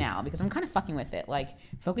advice right now, because I'm kind of fucking with it. Like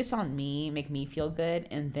focus on me, make me feel good,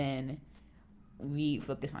 and then we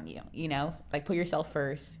focus on you, you know? Like put yourself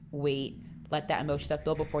first, wait, let that emotion stuff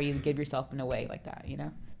build before you give yourself in a way like that, you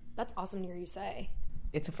know? That's awesome to hear you say.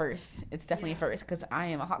 It's a first. It's definitely a first, because I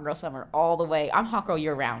am a hot girl summer all the way. I'm hot girl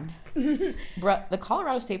year round. Bruh, the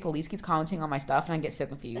Colorado State Police keeps commenting on my stuff and I get so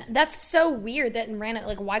confused. That's so weird that in random,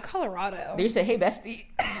 like, why Colorado? They just say, hey bestie.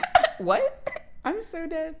 What? I'm so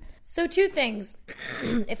dead. So 2 things,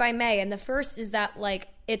 if I may. And the first is that, like,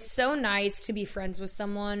 it's so nice to be friends with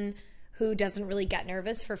someone who doesn't really get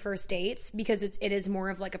nervous for first dates, because it is more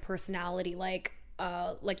of like a personality, like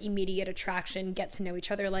immediate attraction, get to know each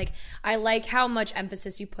other. Like, I like how much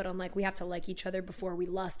emphasis you put on like we have to like each other before we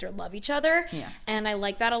lust or love each other. Yeah. And I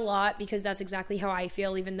like that a lot, because that's exactly how I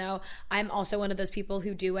feel, even though I'm also one of those people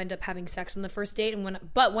who do end up having sex on the first date, and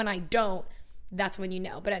when I don't, that's when you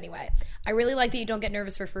know. But anyway, I really like that you don't get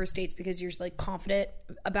nervous for first dates, because you're just like confident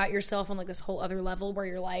about yourself on like this whole other level where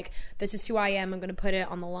you're like, this is who I am, I'm going to put it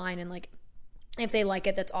on the line, and like if they like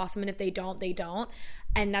it, that's awesome, and if they don't, they don't.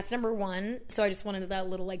 And that's number 1. So I just wanted that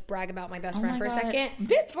little like brag about my best friend for a second.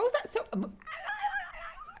 Bitch, what was that?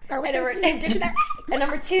 And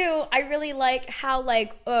number 2, I really like how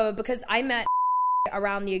like because I met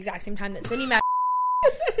around the exact same time that Cindy met.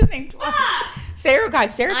 His name twice. Sarah's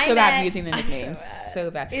so bad at using the nicknames. So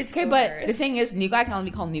bad. It's okay, but the thing is, new guy can only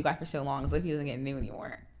be called new guy for so long. It's like he doesn't get new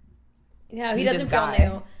anymore. No, he doesn't feel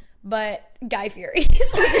new. But Guy Fieri.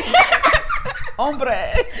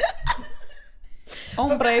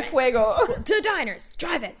 Hombre fuego. To diners,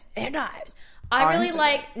 drive-ins, and knives. I really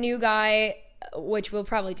like new guy, which will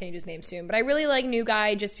probably change his name soon, but I really like new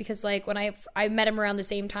guy just because like when I met him around the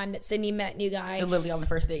same time that Sydney met new guy. Literally on the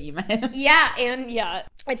first date you met him. Yeah,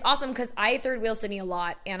 it's awesome because I third wheel Sydney a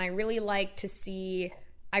lot, and I really liked to see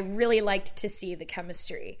the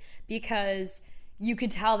chemistry, because you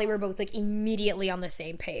could tell they were both like immediately on the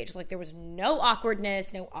same page. Like there was no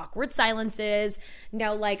awkwardness, no awkward silences,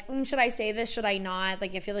 no like, should I say this? Should I not?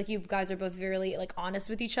 Like I feel like you guys are both very like honest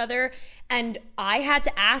with each other. And I had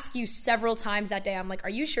to ask you several times that day, I'm like, are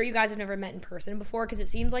you sure you guys have never met in person before? Because it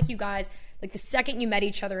seems like you guys, like the second you met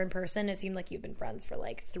each other in person, it seemed like you've been friends for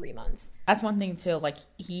like 3 months. That's one thing too. Like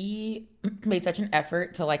he made such an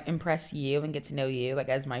effort to like impress you and get to know you like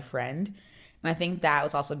as my friend. And I think that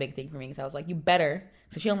was also a big thing for me, because I was like, you better.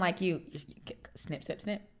 So if she don't like you, snip, snip,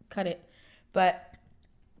 snip, cut it. But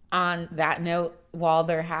on that note, while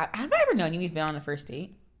they're have I ever known you even on a first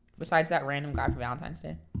date? Besides that random guy for Valentine's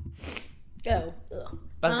Day? Oh. Ugh.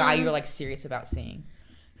 But a guy you were like serious about seeing.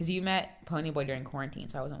 Because you met Ponyboy during quarantine,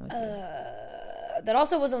 so I wasn't with you.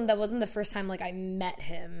 That wasn't the first time like I met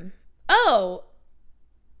him. Oh.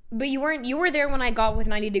 But you were there when I got with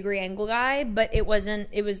 90 Degree Angle guy, but it was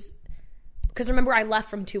because remember, I left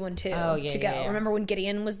from 212 to go. Yeah. Remember when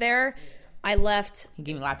Gideon was there? I left. He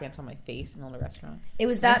gave me a lap dance on my face in the restaurant. It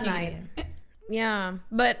was that night. Yeah.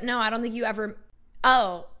 But no, I don't think you ever...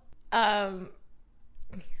 Oh.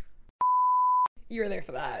 You were there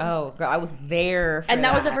for that. Oh, girl, I was there for that. And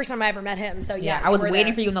that was the first time I ever met him, so yeah. I was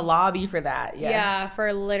waiting for you in the lobby for that. Yes. Yeah,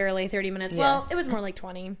 for literally 30 minutes. Yes. Well, it was more like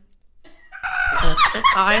 20.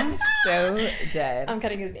 I'm so dead. I'm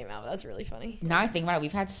cutting his name out, but that's really funny. Now I think about it,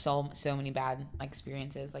 we've had so many bad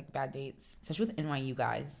experiences, like bad dates, especially with NYU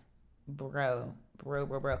guys. Bro,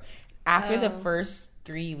 bro. After the first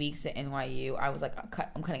 3 weeks at NYU, I was like,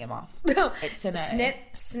 I'm cutting him off. It's a no. Snip.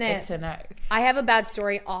 It's a no. I have a bad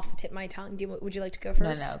story off the tip of my tongue. Would you like to go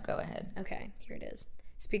first? No, go ahead. Okay, here it is.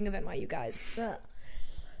 Speaking of NYU, guys.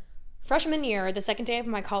 Freshman year, the second day of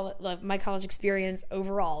my college experience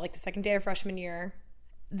overall, like the second day of freshman year,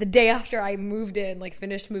 the day after I moved in, like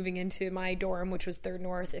finished moving into my dorm, which was 3rd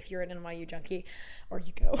North, if you're an NYU junkie, or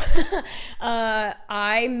you go.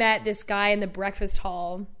 I met this guy in the breakfast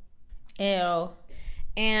hall. Ew.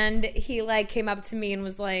 And he like came up to me and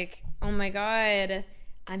was like, oh my God,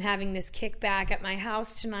 I'm having this kickback at my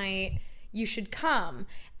house tonight. You should come.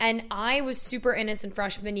 And I was super innocent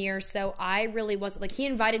freshman year, so I really wasn't like, he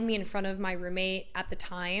invited me in front of my roommate at the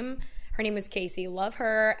time. Her name was Casey. Love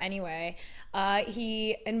her. Anyway,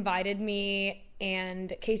 he invited me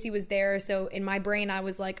and Casey was there. So in my brain, I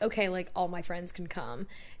was like, okay, like all my friends can come.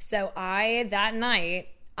 So that night,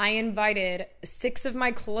 I invited 6 of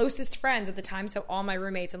my closest friends at the time, so all my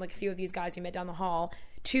roommates and like a few of these guys we met down the hall,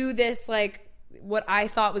 to this like what I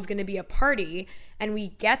thought was going to be a party. And we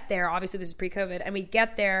get there, obviously this is pre-COVID, and we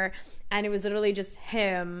get there and it was literally just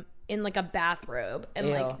him in like a bathrobe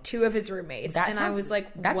and like 2 of his roommates. I was like,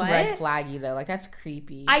 that's what? Red flaggy though. Like that's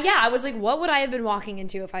creepy. I was like, what would I have been walking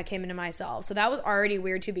into if I came into myself? So that was already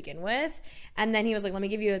weird to begin with. And then he was like, let me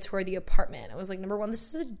give you a tour of the apartment. I was like, number 1,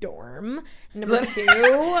 this is a dorm. Number 2,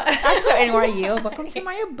 that's so NYU. Welcome to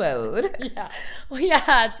my abode. Yeah. Well,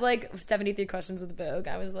 yeah, it's like 73 questions with Vogue.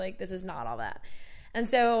 I was like, this is not all that. And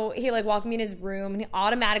so he like walked me in his room and he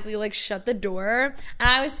automatically like shut the door. And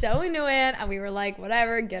I was so into it. And we were like,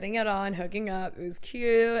 whatever, getting it on, hooking up. It was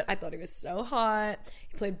cute. I thought he was so hot.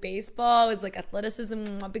 He played baseball. It was like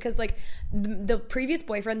athleticism. Because like the previous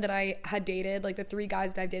boyfriend that I had dated, like the 3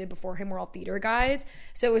 guys that I've dated before him were all theater guys.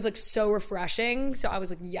 So it was like so refreshing. So I was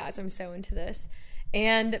like, yes, I'm so into this.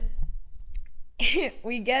 And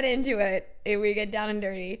we get into it. And we get down and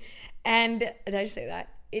dirty. And did I just say that?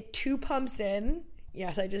 It 2 pumps in.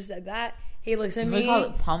 Yes, I just said that. He looks at me. We call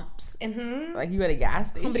it pumps. Mm-hmm. Like you at a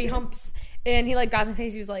gas station. Humpity humps. And he like got my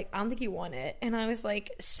face. He was like, I don't think you want it. And I was like,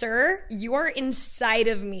 sir, you are inside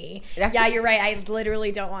of me. You're right. I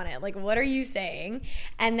literally don't want it. Like, what are you saying?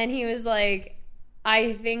 And then he was like,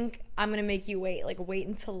 I think I'm going to make you wait. Like, wait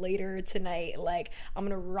until later tonight. Like, I'm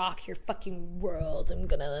going to rock your fucking world. I'm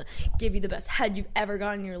going to give you the best head you've ever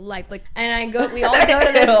gotten in your life. Like, and we all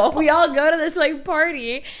go to this like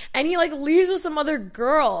party, and he like leaves with some other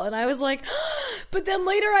girl. And I was like, but then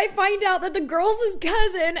later I find out that the girl's his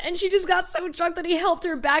cousin, and she just got so drunk that he helped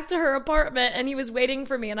her back to her apartment, and he was waiting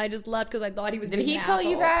for me, and I just left because I thought he was being an asshole. Did he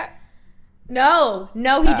tell you that? No,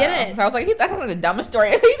 he didn't. So I was like, that's not the dumbest story.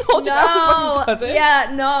 He told you that was his fucking cousin.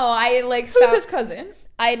 Yeah, no, I like. Who's his cousin?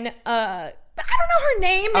 I don't know her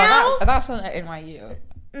name now. I thought it was at NYU.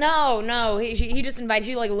 No, he just invited.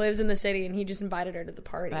 She like lives in the city, and he just invited her to the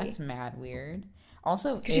party. That's mad weird.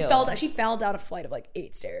 Also, because she fell down a flight of like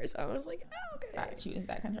 8 stairs. I was like, oh, okay. She was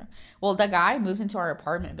that kind of. Well, the guy moved into our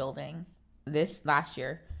apartment building this last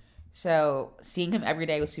year, so seeing him every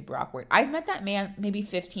day was super awkward. I've met that man maybe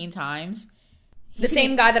 15 times. The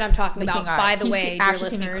same guy that I'm talking about, by the way, dear listeners. He actually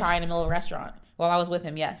seen me cry in the middle of a restaurant while I was with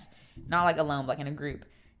him, yes. Not like alone, but like in a group.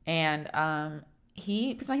 And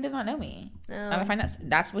he pretends like he does not know me. No. And I find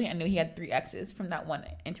that's when I knew he had 3 exes from that one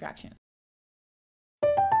interaction.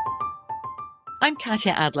 I'm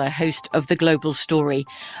Katya Adler, host of The Global Story.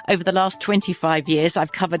 Over the last 25 years,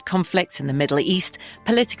 I've covered conflicts in the Middle East,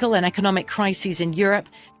 political and economic crises in Europe,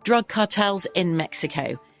 drug cartels in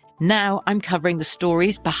Mexico. Now I'm covering the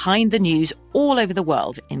stories behind the news all over the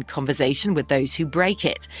world in conversation with those who break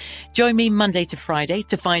it. Join me Monday to Friday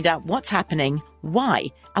to find out what's happening, why,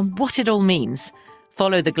 and what it all means.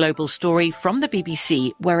 Follow The Global Story from the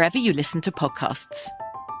BBC wherever you listen to podcasts.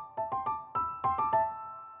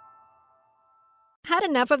 Had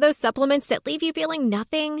enough of those supplements that leave you feeling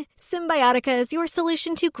nothing? Symbiotica is your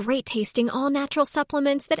solution to great-tasting, all-natural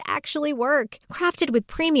supplements that actually work. Crafted with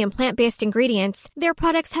premium plant-based ingredients, their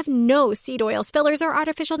products have no seed oils, fillers, or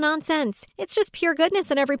artificial nonsense. It's just pure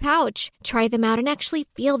goodness in every pouch. Try them out and actually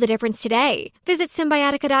feel the difference today. Visit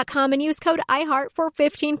Symbiotica.com and use code IHEART for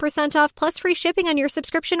 15% off plus free shipping on your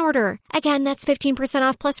subscription order. Again, that's 15%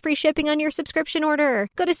 off plus free shipping on your subscription order.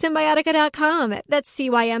 Go to Symbiotica.com. That's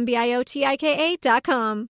CYMBIOTIKA.com.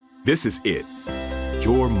 This is it.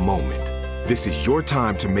 Your moment. This is your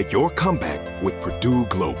time to make your comeback with Purdue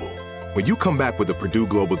Global. When you come back with a Purdue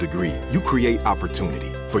Global degree, you create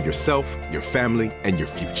opportunity for yourself, your family, and your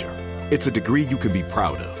future. It's a degree you can be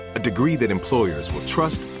proud of, a degree that employers will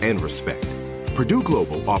trust and respect. Purdue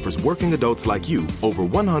Global offers working adults like you over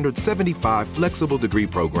 175 flexible degree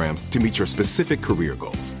programs to meet your specific career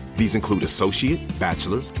goals. These include associate,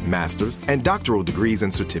 bachelor's, master's, and doctoral degrees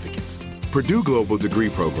and certificates. Purdue Global degree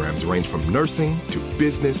programs range from nursing to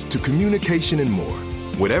business to communication and more.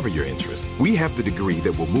 Whatever your interest, we have the degree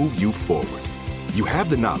that will move you forward. You have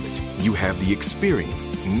the knowledge, you have the experience.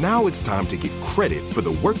 Now it's time to get credit for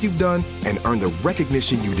the work you've done and earn the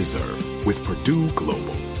recognition you deserve with Purdue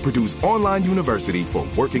Global, Purdue's online university for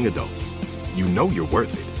working adults. You know you're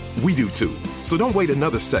worth it. We do too. So don't wait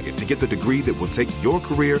another second to get the degree that will take your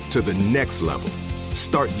career to the next level.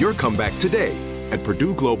 Start your comeback today at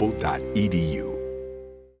purdueglobal.edu.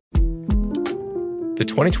 The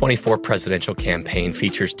 2024 presidential campaign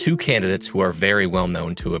features two candidates who are very well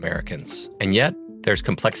known to Americans. And yet, there's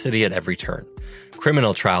complexity at every turn.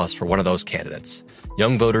 Criminal trials for one of those candidates.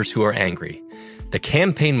 Young voters who are angry. The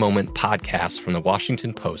Campaign Moment podcast from the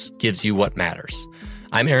Washington Post gives you what matters.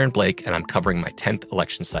 I'm Aaron Blake, and I'm covering my 10th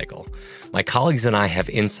election cycle. My colleagues and I have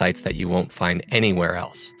insights that you won't find anywhere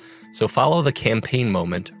else. So follow The Campaign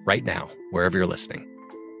Moment right now, wherever you're listening.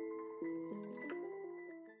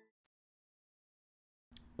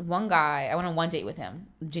 One guy, I went on one date with him,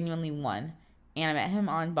 genuinely one, and I met him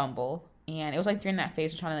on Bumble, and it was like during that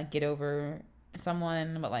phase of trying to like get over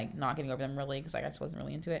someone, but like not getting over them really, because like, I just wasn't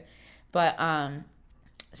really into it. But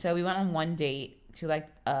so we went on one date to like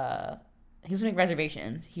he was making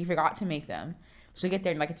reservations. He forgot to make them, so we get there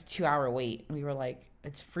and like it's a 2-hour wait. We were like,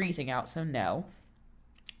 it's freezing out, so no.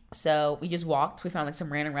 So we just walked. We found like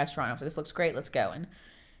some random restaurant. I was like, this looks great. Let's go. And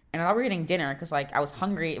I thought we were getting dinner because, like, I was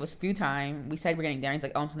hungry. It was food time. We said we're getting dinner. He's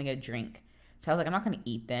like, oh, I'm just going to get a drink. So I was like, I'm not going to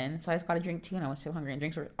eat then. So I just got a drink, too, and I was so hungry. And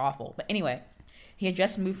drinks were awful. But anyway, he had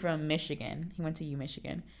just moved from Michigan. He went to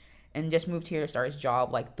Michigan. And just moved here to start his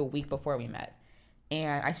job, like, the week before we met.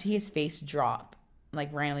 And I see his face drop,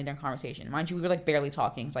 like, randomly during conversation. Mind you, we were, like, barely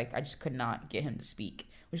talking. It's like, I just could not get him to speak.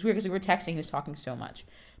 Which was weird because we were texting. He was talking so much.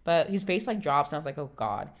 But his face, like, drops. And I was like, oh,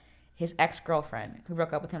 God. His ex-girlfriend, who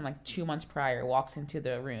broke up with him, like, 2 months prior, walks into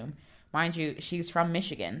the room. Mind you, she's from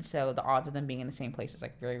Michigan, so the odds of them being in the same place is,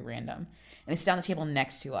 like, very random. And they sit down at the table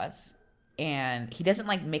next to us. And he doesn't,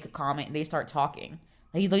 like, make a comment. They start talking.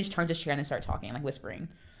 Like, he literally just turns his chair and they start talking, like, whispering.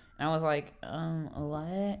 And I was like,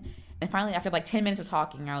 what? And finally, after, like, 10 minutes of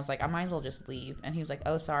talking, I was like, I might as well just leave. And he was like,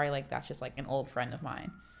 oh, sorry, like, that's just, like, an old friend of mine.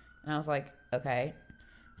 And I was like, okay.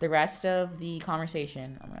 The rest of the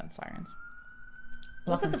conversation... Oh, my God, sirens.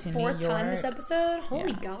 Was that the fourth time this episode?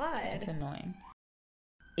 Holy God. It's annoying.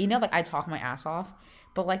 You know, like, I talk my ass off,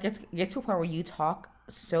 but, like, it gets to a point where you talk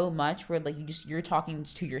so much where, like, you're talking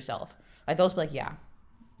to yourself. Like, those be like, yeah.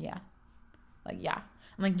 Like, yeah.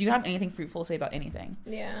 I'm like, do you have anything fruitful to say about anything?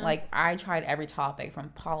 Yeah. Like, I tried every topic from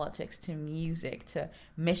politics to music to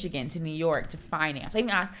Michigan to New York to finance. I even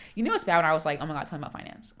asked, you know what's bad when I was like, oh my God, tell me about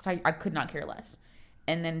finance. Because I could not care less.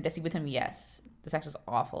 And then to see with him, yes, the sex was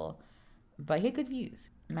awful. But he had good views.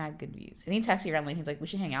 Mad good views. And he texted me randomly. He's like, we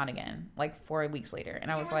should hang out again. Like 4 weeks later.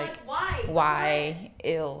 And I was like, why? Why?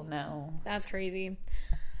 Ew, no. That's crazy.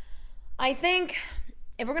 I think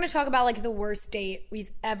if we're going to talk about like the worst date we've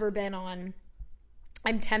ever been on,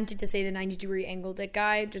 I'm tempted to say the 90-degree angle dick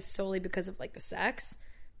guy just solely because of like the sex.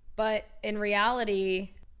 But in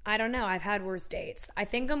reality, I don't know. I've had worse dates. I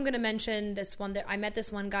think I'm going to mention this one that I met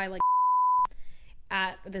this one guy like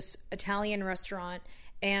at this Italian restaurant.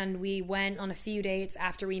 And we went on a few dates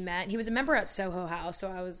after we met. He was a member at Soho House,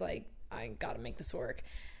 so I was like, I gotta make this work.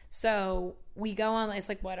 So we go on, it's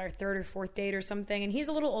like, what, our third or fourth date or something. And he's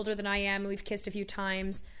a little older than I am. We've kissed a few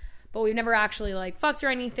times, but we've never actually, like, fucked or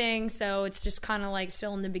anything. So it's just kind of, like,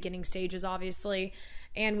 still in the beginning stages, obviously.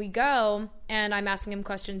 And we go, and I'm asking him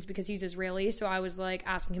questions because he's Israeli. So I was, like,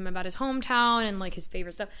 asking him about his hometown and, like, his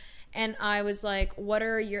favorite stuff. And I was like, what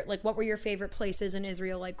were your favorite places in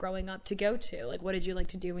Israel, like, growing up to go to? Like, what did you like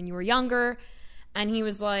to do when you were younger? And he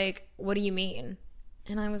was like, what do you mean?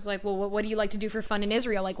 And I was like, well, what do you like to do for fun in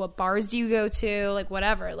Israel? Like, what bars do you go to? Like,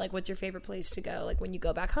 whatever. Like, what's your favorite place to go, like, when you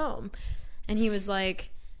go back home? And he was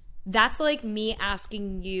like, that's like me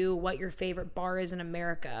asking you what your favorite bar is in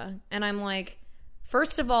America. And I'm like,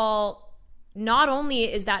 first of all, not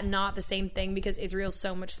only is that not the same thing because Israel's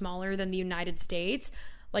so much smaller than the United States,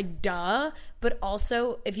 like, duh, but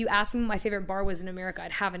also, if you asked me what my favorite bar was in America,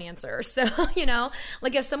 I'd have an answer. So, you know,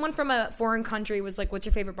 like, if someone from a foreign country was like, what's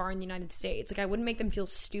your favorite bar in the United States? Like, I wouldn't make them feel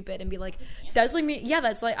stupid and be like, that's like me. Yeah,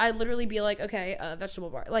 that's like, I'd literally be like, okay, vegetable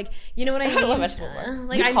bar. Like, you know what I mean? I love vegetable bar.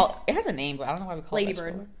 Like, it has a name, but I don't know why we call it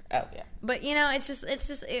Ladybird. Oh, yeah. But, you know, it's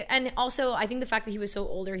just, and also, I think the fact that he was so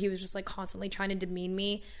older, he was just, like, constantly trying to demean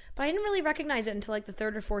me. But I didn't really recognize it until, like, the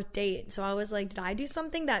third or fourth date. So I was like, did I do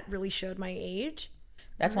something that really showed my age?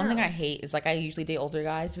 That's one thing I hate is, like, I usually date older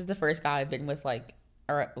guys. This is the first guy I've been with, like,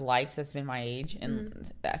 or life that's been my age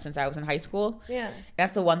and since I was in high school. Yeah.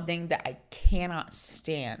 That's the one thing that I cannot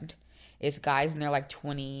stand is guys in their like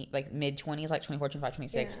 20, like mid 20s, like 24, 25,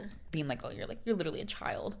 26, being like, oh, you're literally a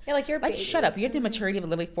child. Yeah, like you're a like, baby. shut up. You have the maturity of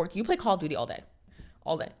literally 14. You play Call of Duty all day.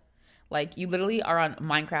 All day. Like, you literally are on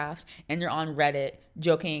Minecraft and you're on Reddit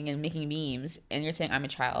joking and making memes and you're saying I'm a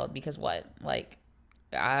child because what? Like,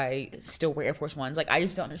 I still wear Air Force Ones. Like, I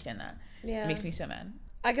just don't understand that. Yeah. It makes me so mad.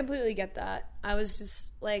 I completely get that. I was just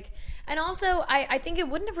like, and also I think it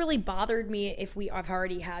wouldn't have really bothered me if I've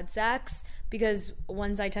already had sex, because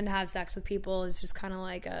once I tend to have sex with people, it's just kind of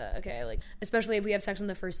like, okay, like, especially if we have sex on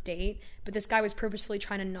the first date. But this guy was purposefully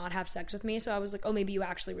trying to not have sex with me. So I was like, oh, maybe you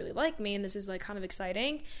actually really like me. And this is like kind of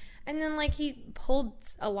exciting. And then like he pulled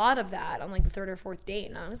a lot of that on like the third or fourth date.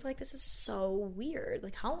 And I was like, this is so weird.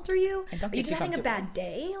 Like, how old are you? Are you just having a bad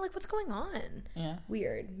day? Like, what's going on? Yeah.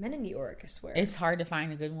 Weird. Men in New York, I swear. It's hard to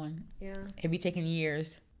find a good one. Yeah. It'd be taking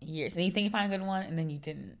years. And then you think you find a good one and then you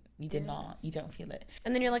didn't. You did not. You don't feel it.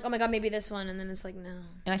 And then you're like, oh my God, maybe this one. And then it's like, no. And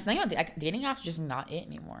that's the thing about dating apps are just not it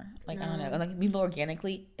anymore. Like, no. I don't know. Like, people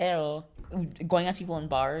organically, ew. Going out to people in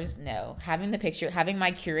bars, no. Having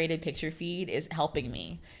my curated picture feed is helping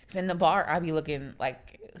me. Because in the bar, I'd be looking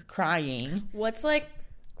like crying. What's like,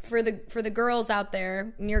 for the girls out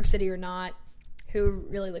there, New York City or not, who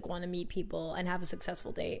really like want to meet people and have a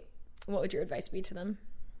successful date, what would your advice be to them?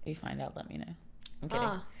 If you find out, let me know. I'm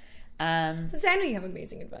kidding. So I know you have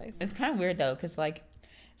amazing advice. It's kind of weird though, because like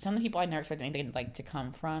some of the people I never expected anything like to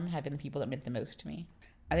come from have been the people that meant the most to me.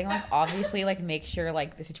 I think like obviously like make sure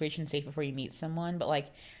like the situation's safe before you meet someone, but like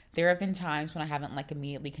there have been times when I haven't like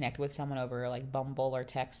immediately connected with someone over like Bumble or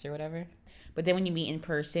text or whatever. But then when you meet in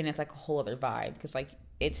person, it's like a whole other vibe because like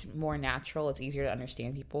it's more natural, it's easier to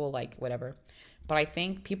understand people, like whatever. But I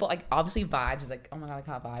think people like obviously vibes is like, oh my God, I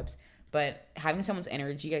call it vibes. But having someone's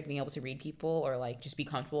energy, like being able to read people or like just be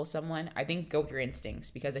comfortable with someone, I think go with your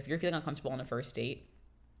instincts. Because if you're feeling uncomfortable on a first date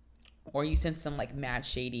or you sense some like mad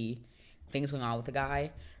shady things going on with the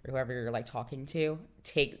guy or whoever you're like talking to,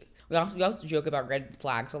 we also joke about red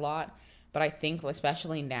flags a lot. But I think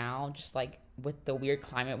especially now, just like with the weird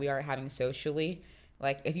climate we are having socially,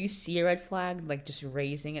 like if you see a red flag, like just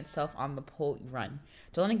raising itself on the pole, run.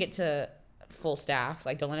 Don't let it get to full staff,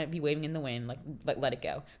 like don't let it be waving in the wind, like let it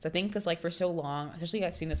go. So I think because like for so long, especially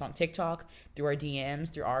I've seen this on TikTok, through our DMs,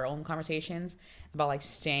 through our own conversations about like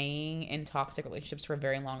staying in toxic relationships for a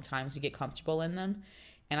very long time to get comfortable in them.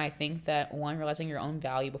 And I think that realizing your own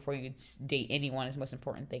value before you date anyone is the most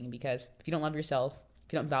important thing, because if you don't love yourself,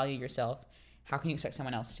 if you don't value yourself, how can you expect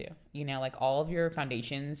someone else to? You know, like all of your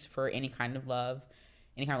foundations for any kind of love,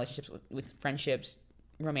 any kind of relationships with friendships,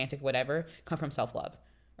 romantic, whatever, come from self-love.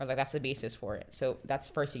 Or like that's the basis for it. So that's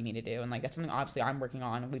the first thing you need to do. And like that's something obviously I'm working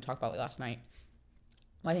on, and we talked about it last night.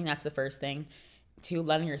 I think that's the first thing, to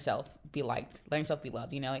letting yourself be liked, letting yourself be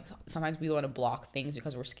loved. You know, like sometimes we want to block things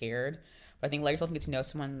because we're scared. But I think let yourself get to know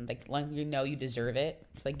someone, like letting you know you deserve it.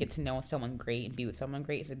 To like get to know someone great and be with someone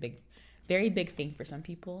great is a very big thing for some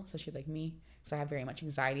people, especially like me, because I have very much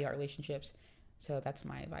anxiety about relationships. So that's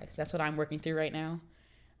my advice. That's what I'm working through right now.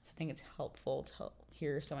 So I think it's helpful to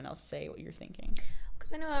hear someone else say what you're thinking.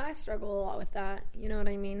 Because I know I struggle a lot with that. You know what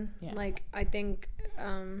I mean? Yeah. Like, I think,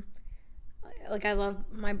 like, I love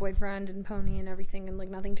my boyfriend and Pony and everything, and, like,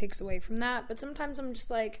 nothing takes away from that. But sometimes I'm just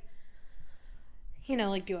like, you know,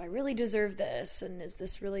 like, do I really deserve this? And is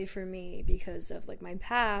this really for me because of, like, my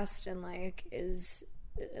past? And, like,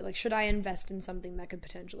 should I invest in something that could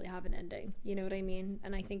potentially have an ending? You know what I mean?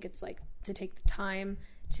 And I think it's, like, to take the time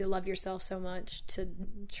to love yourself so much to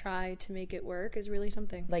try to make it work is really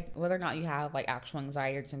something. Like whether or not you have like actual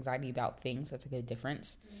anxiety or just anxiety about things, that's a good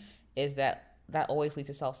difference. Is that always leads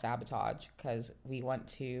to self-sabotage, because we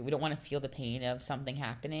don't want to feel the pain of something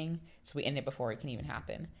happening, so we end it before it can even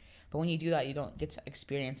happen. But when you do that, you don't get to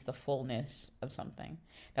experience the fullness of something.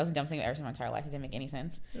 That was the dumbest thing I've ever seen in my entire life. It didn't make any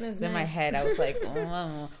sense. In my head, I was like,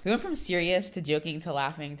 oh. We went from serious to joking to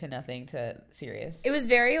laughing to nothing to serious. It was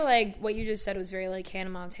very like, what you just said was very like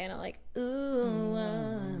Hannah Montana, like, ooh,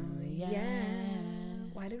 yeah.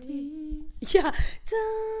 Why did we? Yeah.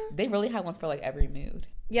 They really had one for like every mood.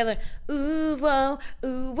 Yeah, like, ooh, whoa,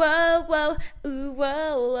 ooh, whoa, whoa, ooh,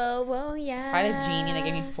 whoa, whoa, whoa, yeah. If I had a genie that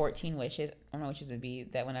gave me 14 wishes, I don't know what wishes would be,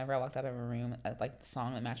 that whenever I walked out of a room, like the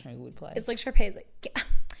song that matched my mood would play. It's like Sharpay's like,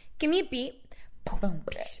 give me a beat. Boom.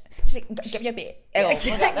 She's like, give me a beat.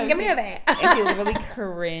 Give me a beat. And she was really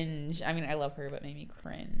cringe. I mean, I love her, but made me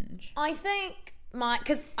cringe. I think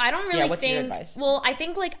because I don't really what's think. Your advice? Well, I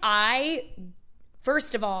think like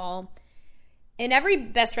first of all, in every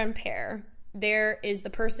best friend pair, there is the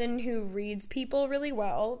person who reads people really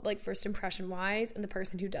well, like first impression wise, and the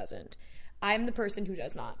person who doesn't. I'm the person who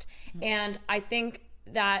does not. And I think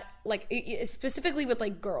that, like, specifically with,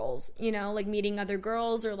 like, girls, you know, like, meeting other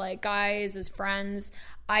girls or, like, guys as friends,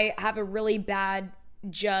 I have a really bad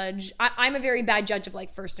judge. I'm a very bad judge of,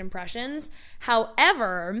 like, first impressions.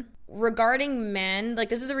 However, regarding men, like,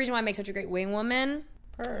 this is the reason why I make such a great wing woman.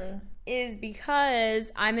 Is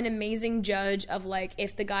because I'm an amazing judge of, like,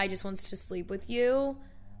 if the guy just wants to sleep with you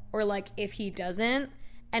or, like, if he doesn't.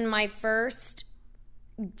 And my first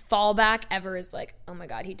fallback ever is like, oh my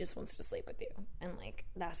God, he just wants to sleep with you. And, like,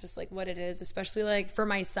 that's just, like, what it is, especially, like, for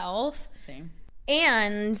myself. Same.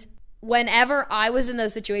 And whenever I was in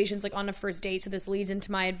those situations, like, on a first date, so this leads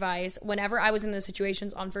into my advice, whenever I was in those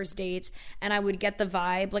situations on first dates and I would get the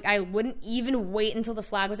vibe, like, I wouldn't even wait until the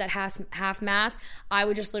flag was at half mast. I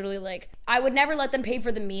would just literally, like, I would never let them pay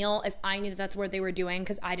for the meal if I knew that that's what they were doing,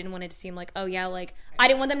 because I didn't want it to seem like, oh yeah, like, I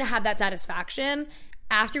didn't want them to have that satisfaction.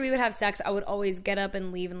 After we would have sex, I would always get up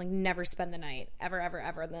and leave and, like, never spend the night, ever.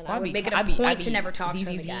 And then I would make it a point to never talk to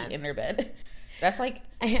them again. In their bed. That's like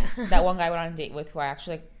that one guy I went on a date with who I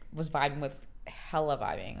actually, like, was vibing with, hella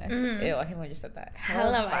vibing. Like, ew, I can't believe I just said that.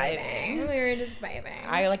 Hella vibing. We were just vibing.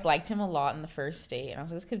 I, like, liked him a lot in the first date, and I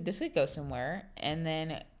was like, this could go somewhere. And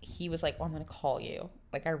then he was like, oh, I'm gonna call you.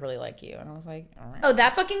 Like, I really like you. And I was like, all right. Oh,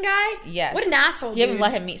 that fucking guy? Yes. What an asshole, He didn't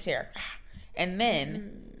let him meet Sarah. And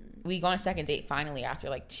then we go on a second date finally after,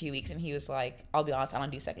 like, 2 weeks, and he was like, I'll be honest, I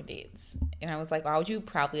don't do second dates. And I was like, why would you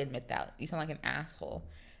proudly admit that? You sound like an asshole.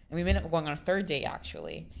 And we ended up going on a third date,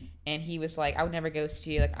 actually. And he was like, I would never ghost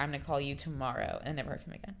you. Like, I'm going to call you tomorrow. And I never heard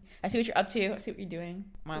from him again. I see what you're up to. I see what you're doing.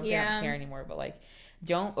 Mom, I don't care anymore. But, like,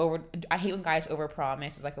 I hate when guys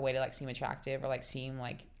overpromise as, like, a way to, like, seem attractive or, like, seem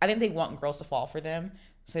like, I think they want girls to fall for them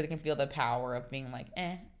so they can feel the power of being like,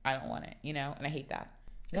 I don't want it, you know? And I hate that.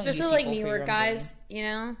 Especially, like, New York guys, you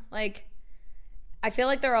know? Like, I feel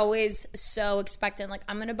like they're always so expectant. Like,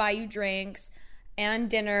 I'm going to buy you drinks and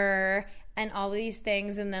dinner and all these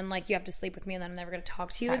things, and then, like, you have to sleep with me, and then I'm never going to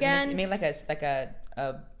talk to you again. It made like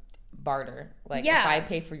a barter. Like, if I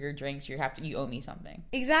pay for your drinks, you owe me something.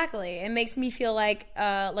 Exactly. It makes me feel like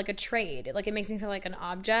a trade. Like, it makes me feel like an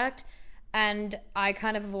object. And I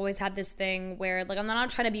kind of have always had this thing where, like, I'm not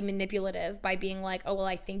trying to be manipulative by being like, oh, well,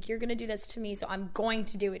 I think you're going to do this to me, so I'm going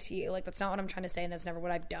to do it to you. Like, that's not what I'm trying to say, and that's never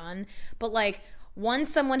what I've done. But, like, once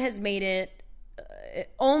someone has made it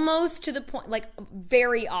almost to the point, like,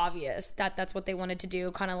 very obvious that that's what they wanted to do,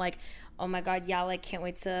 kind of like, oh my God, yeah, like, can't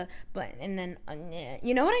wait to, but, and then,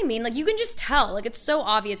 you know what I mean? Like, you can just tell, like, it's so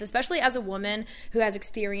obvious, especially as a woman who has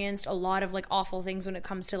experienced a lot of, like, awful things when it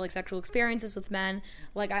comes to, like, sexual experiences with men.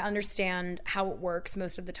 Like, I understand how it works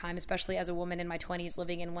most of the time, especially as a woman in my 20s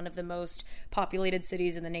living in one of the most populated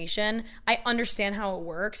cities in the nation. I understand how it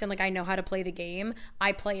works, and, like, I know how to play the game.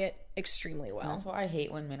 I play it extremely well. That's why I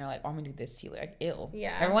hate when men are like, oh, I'm gonna do this to you. Like, ew.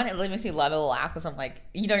 Yeah. Everyone, it makes me love a laugh because I'm like,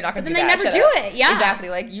 you know, you're not gonna do that. But then they never do it. Yeah. Exactly.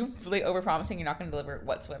 Like, you really overpromising, you're not gonna deliver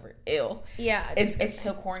whatsoever. Ew. Yeah. It's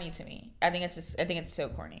so corny to me. I think it's so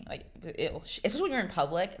corny. Like, ew. Especially when you're in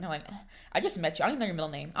public and they're like, I just met you. I don't even know your middle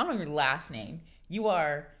name. I don't know your last name. You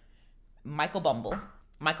are Michael Bumble.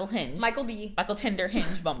 Michael Hinge. Michael B. Michael Tinder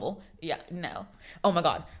Hinge Bumble. Yeah, no. Oh my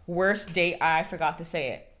God. Worst date, I forgot to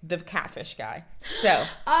say it. The catfish guy. So.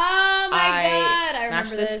 Oh my God. I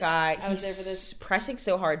remember this guy. I was there for this. He's pressing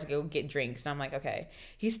so hard to go get drinks. And I'm like, okay.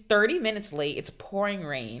 He's 30 minutes late. It's pouring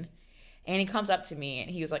rain. And he comes up to me and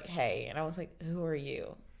he was like, hey. And I was like, who are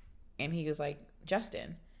you? And he was like,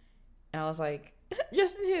 Justin. And I was like,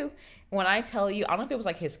 Justin who? When I tell you, I don't know if it was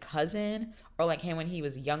like his cousin or like him when he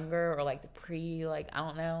was younger or like the like, I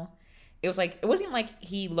don't know. It was like, it wasn't like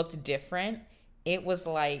he looked different. It was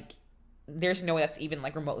like, there's no way that's even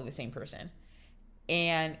like remotely the same person.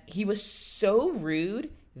 And he was so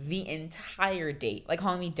rude the entire date, like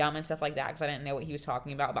calling me dumb and stuff like that because I didn't know what he was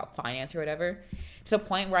talking about finance or whatever, to the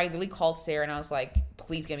point where I literally called Sarah and I was like,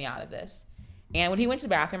 please get me out of this. And when he went to the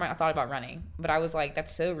bathroom, I thought about running, but I was like,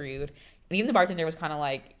 that's so rude. And even the bartender was kind of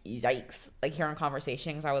like, yikes, like hearing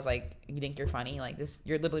conversation, because I was like, you think you're funny? Like, this,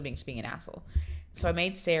 you're literally being an asshole. So I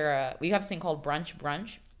made Sarah, we have this thing called brunch,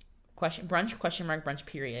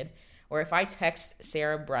 period, where if I text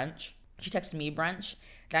Sarah brunch, she texts me brunch,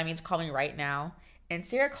 that means call me right now. And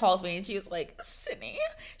Sarah calls me and she was like, Sydney.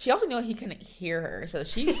 She also knew he couldn't hear her, so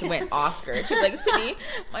she just went Oscar. She was like, Sydney,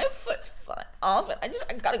 my foot's falling off and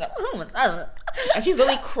I gotta go home. And she's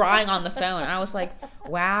literally crying on the phone. And I was like,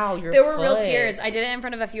 wow, there were real tears. I did it in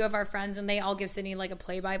front of a few of our friends and they all give Sydney like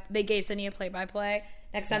they gave Sydney a play-by-play.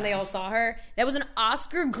 Next time they all saw her. That was an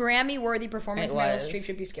Oscar Grammy-worthy performance. Meryl Streep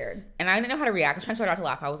should be scared. And I didn't know how to react. I was trying so hard not to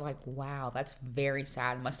laugh. I was like, wow, that's very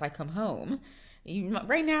sad. Must I come home?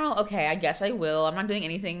 Right now, okay, I guess I will. I'm not doing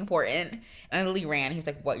anything important. And I literally ran. He was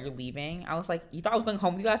like, what, you're leaving? I was like, you thought I was going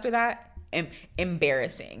home with you after that?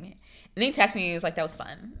 Embarrassing. And then he texted me. He was like, that was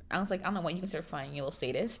fun. I was like, I don't know what you consider fun, you little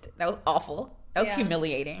sadist. That was awful. That was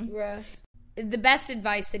humiliating. Gross. The best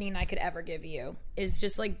advice Sydney and I could ever give you is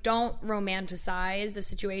just like, don't romanticize the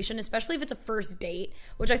situation, especially if it's a first date,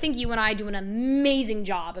 which I think you and I do an amazing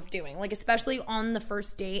job of doing. Like, especially on the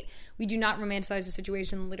first date, we do not romanticize the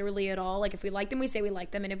situation literally at all. Like, if we like them, we say we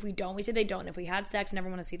like them, and if we don't, we say they don't. And if we had sex and never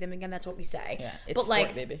want to see them again, that's what we say. Yeah, it's but sport,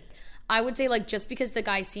 like, baby. I would say, like, just because the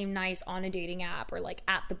guy seemed nice on a dating app or like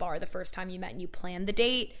at the bar the first time you met and you planned the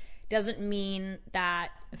date doesn't mean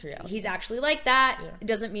that he's actually like that. Yeah. It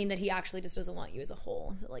doesn't mean that he actually just doesn't want you as a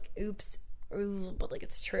whole. So like, oops, but like,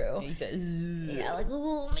 it's true. He said, yeah, like,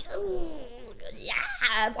 yeah,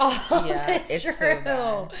 it's all. Yeah, it's true. So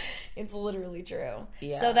bad. It's literally true.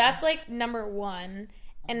 Yeah. So that's like number one.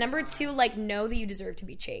 And number two, like, know that you deserve to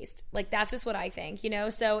be chased. Like, that's just what I think, you know?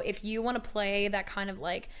 So if you want to play that kind of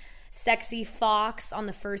like sexy fox on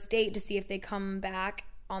the first date to see if they come back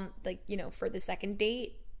on, like, you know, for the second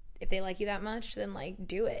date, if they like you that much, then like,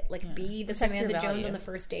 do it. Like, be the Samantha Jones on the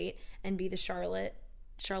first date and be the Charlotte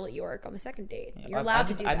York on the second date. You're allowed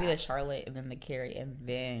to do that. I'd be the Charlotte and then the Carrie and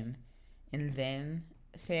then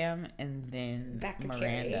Sam and then back to Miranda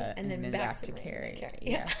Carrie, and then back to Carrie.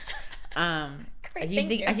 Yeah. I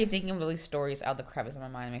keep thinking of these stories out the crevice of my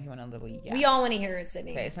mind, making me want to literally. Yeah. We all want to hear it,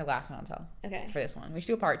 Sydney. Okay, it's my last one I'll tell. Okay. For this one, we should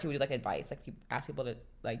do a part two. We do like advice, like ask people to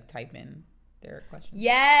like type in their questions.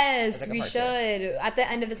 Yes, we should. At the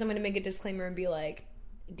end of this, I'm going to make a disclaimer and be like,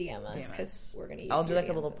 DM us because we're going to use. I'll do like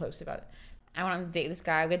a little post about it. I went on a date with this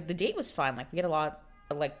guy. The date was fun. Like, we had a lot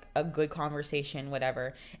of like a good conversation,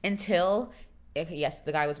 whatever. Until, yes,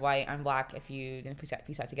 the guy was white. I'm black. If you didn't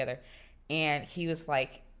piece that together, and he was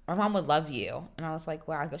like, "My mom would love you," and I was like,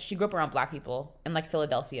 "Wow." She grew up around black people in like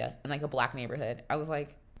Philadelphia in like a black neighborhood. I was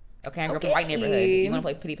like, "Okay, I grew up in a white neighborhood. You want to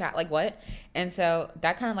play pity pat? Like what?" And so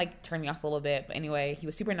that kind of like turned me off a little bit. But anyway, he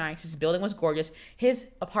was super nice. His building was gorgeous. His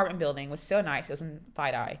apartment building was so nice. It was in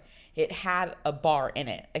Fidei. It had a bar in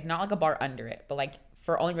it, like not like a bar under it, but like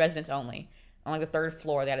for only residents only. On like the third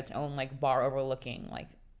floor, they had its own like bar overlooking like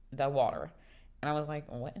the water. And I was like,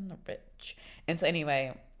 what in the bitch? And so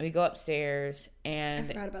anyway, we go upstairs and I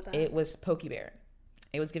forgot about that. It was Pokey Bear.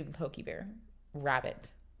 It was giving Pokey Bear. Rabbit.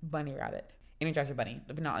 Bunny rabbit. Energizer bunny,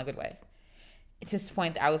 but not in a good way. It's this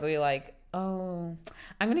point that I was really like, oh,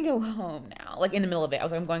 I'm going to go home now. Like in the middle of it, I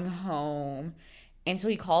was like, I'm going home. And so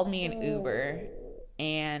he called me an Uber.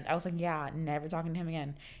 And I was like, yeah, never talking to him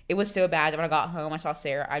again. It was so bad that when I got home, I saw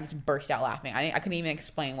Sarah. I just burst out laughing. I couldn't even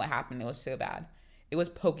explain what happened. It was so bad. It was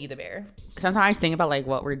Pokey the Bear. Sometimes I think about like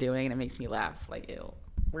what we're doing and it makes me laugh. Like, ew,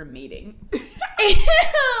 we're mating. Ew!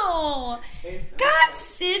 God,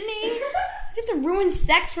 Sydney, you have to ruin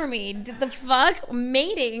sex for me. The fuck,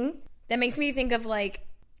 mating. That makes me think of like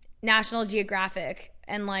National Geographic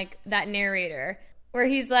and like that narrator where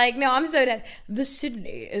he's like, "No, I'm so dead. The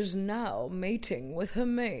Sydney is now mating with her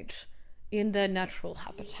mate in their natural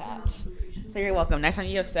habitat." So you're welcome. Next time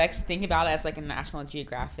you have sex, think about it as like a National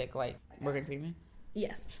Geographic, like Morgan Freeman.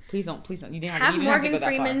 Yes. Please don't. You didn't have you Morgan have to go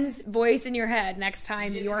Freeman's voice in your head next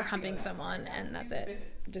time you're humping someone, and that's it.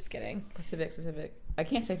 Just kidding. Specific. I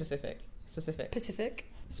can't say specific.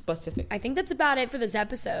 Specific. I think that's about it for this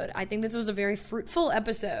episode. I think this was a very fruitful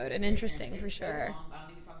episode and interesting for sure. I don't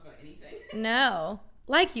think we talked about anything. No.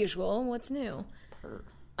 Like usual. What's new?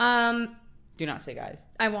 Do not say guys.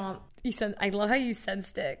 I won't. I love how you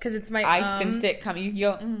sensed it because it's my. I sensed it coming. You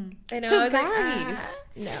go. I know. So I was guys. Like,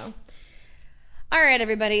 no. All right,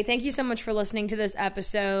 everybody. Thank you so much for listening to this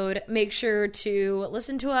episode. Make sure to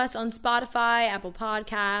listen to us on Spotify, Apple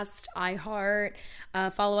Podcast, iHeart.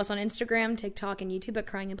 Follow us on Instagram, TikTok, and YouTube at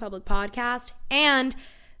Crying in Public Podcast. And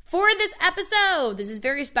for this episode, this is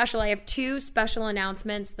very special. I have two special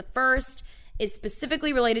announcements. The first is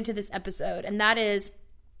specifically related to this episode, and that is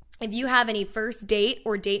if you have any first date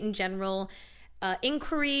or date in general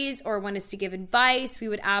inquiries or want us to give advice, we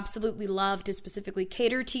would absolutely love to specifically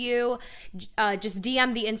cater to you. Just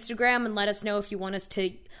DM the Instagram and let us know if you want us to.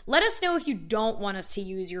 Let us know if you don't want us to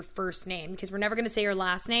use your first name, because we're never going to say your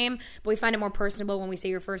last name, but we find it more personable when we say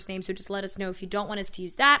your first name. So just let us know if you don't want us to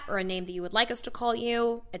use that or a name that you would like us to call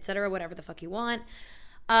you, etc. Whatever the fuck you want.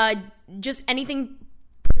 Just anything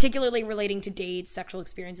particularly relating to dates, sexual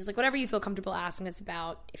experiences, like whatever you feel comfortable asking us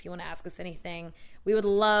about. If you want to ask us anything, we would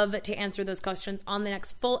love to answer those questions on the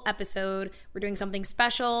next full episode. We're doing something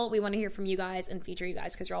special. We want to hear from you guys and feature you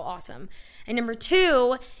guys because you're all awesome. And number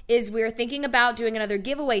two is we're thinking about doing another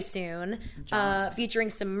giveaway soon, featuring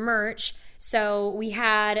some merch. So we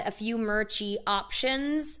had a few merchy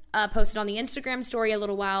options posted on the Instagram story a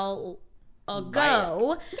little while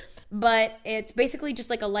ago. But it's basically just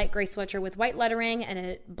like a light gray sweatshirt with white lettering and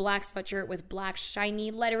a black sweatshirt with black shiny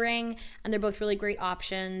lettering. And they're both really great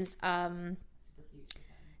options.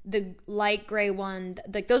 The light gray one,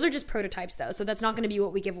 like those are just prototypes though. So that's not going to be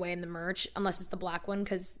what we give away in the merch unless it's the black one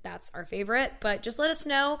because that's our favorite. But just let us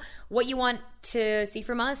know what you want to see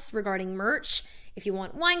from us regarding merch. If you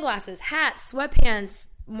want wine glasses, hats, sweatpants,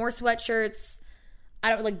 more sweatshirts,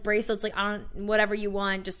 bracelets, whatever you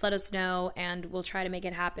want, just let us know and we'll try to make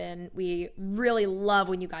it happen. We really love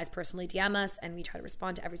when you guys personally DM us and we try to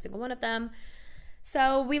respond to every single one of them.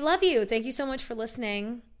 So we love you. Thank you so much for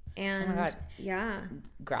listening. And oh my God. Yeah.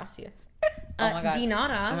 Gracias. Oh my God. De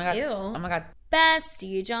nada. Oh my God. Ew. Oh my God.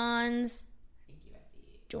 Bestie Johns. Thank you,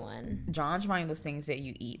 Bestie. John. John's reminding those things that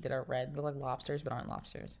you eat that are red. They're like lobsters but aren't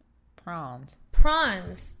lobsters. Prawns.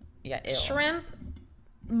 Yeah, ew. Shrimp.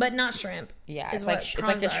 But not shrimp. Yeah, it's like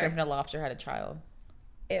the shrimp and a lobster had a child.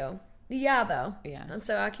 Ew. Yeah, though. Yeah. That's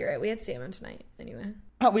so accurate. We had salmon tonight, anyway.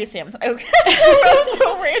 Oh, we had salmon. Okay. That was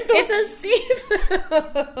so random. It's a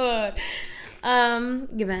seafood.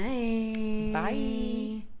 Goodbye.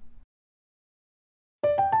 Bye.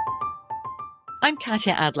 I'm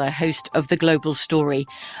Katya Adler, host of The Global Story.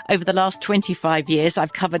 Over the last 25 years,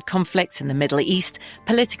 I've covered conflicts in the Middle East,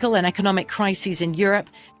 political and economic crises in Europe,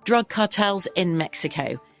 drug cartels in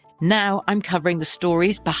Mexico. Now I'm covering the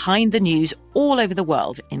stories behind the news all over the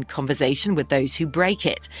world in conversation with those who break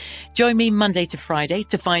it. Join me Monday to Friday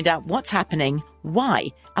to find out what's happening, why,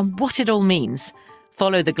 and what it all means.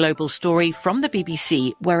 Follow The Global Story from the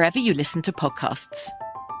BBC wherever you listen to podcasts.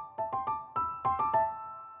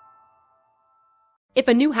 If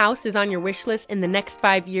a new house is on your wish list in the next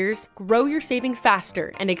 5 years, grow your savings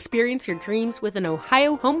faster and experience your dreams with an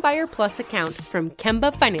Ohio Homebuyer Plus account from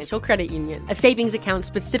Kemba Financial Credit Union. A savings account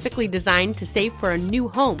specifically designed to save for a new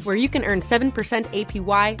home where you can earn 7%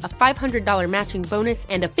 APY, a $500 matching bonus,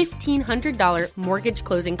 and a $1,500 mortgage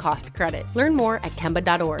closing cost credit. Learn more at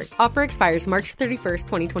Kemba.org. Offer expires March 31st,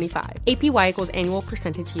 2025. APY equals annual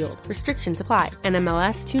percentage yield. Restrictions apply.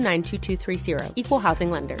 NMLS 292230. Equal housing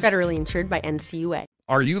lender. Federally insured by NCUA.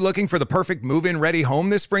 Are you looking for the perfect move-in ready home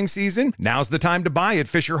this spring season? Now's the time to buy at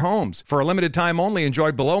Fisher Homes. For a limited time only,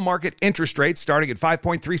 enjoy below-market interest rates starting at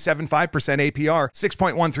 5.375% APR,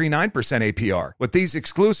 6.139% APR. With these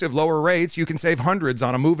exclusive lower rates, you can save hundreds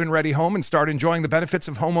on a move-in ready home and start enjoying the benefits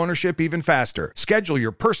of homeownership even faster. Schedule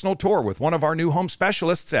your personal tour with one of our new home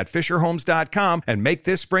specialists at FisherHomes.com and make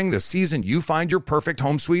this spring the season you find your perfect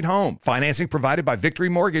home sweet home. Financing provided by Victory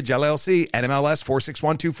Mortgage, LLC, NMLS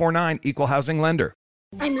 461249, Equal Housing Lender.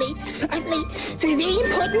 I'm late for a very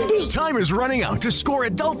important date. Time is running out to score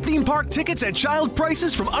adult theme park tickets at child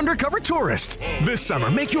prices from Undercover Tourist. This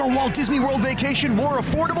summer, make your Walt Disney World vacation more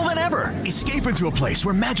affordable than ever. Escape into a place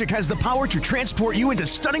where magic has the power to transport you into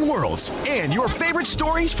stunning worlds and your favorite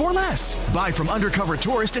stories for less. Buy from Undercover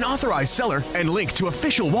Tourist, an authorized seller, and link to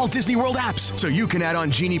official Walt Disney World apps so you can add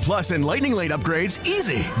on Genie Plus and Lightning Lane upgrades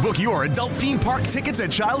easy. Book your adult theme park tickets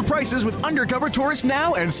at child prices with Undercover Tourist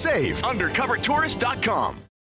now and save. UndercoverTourist.com.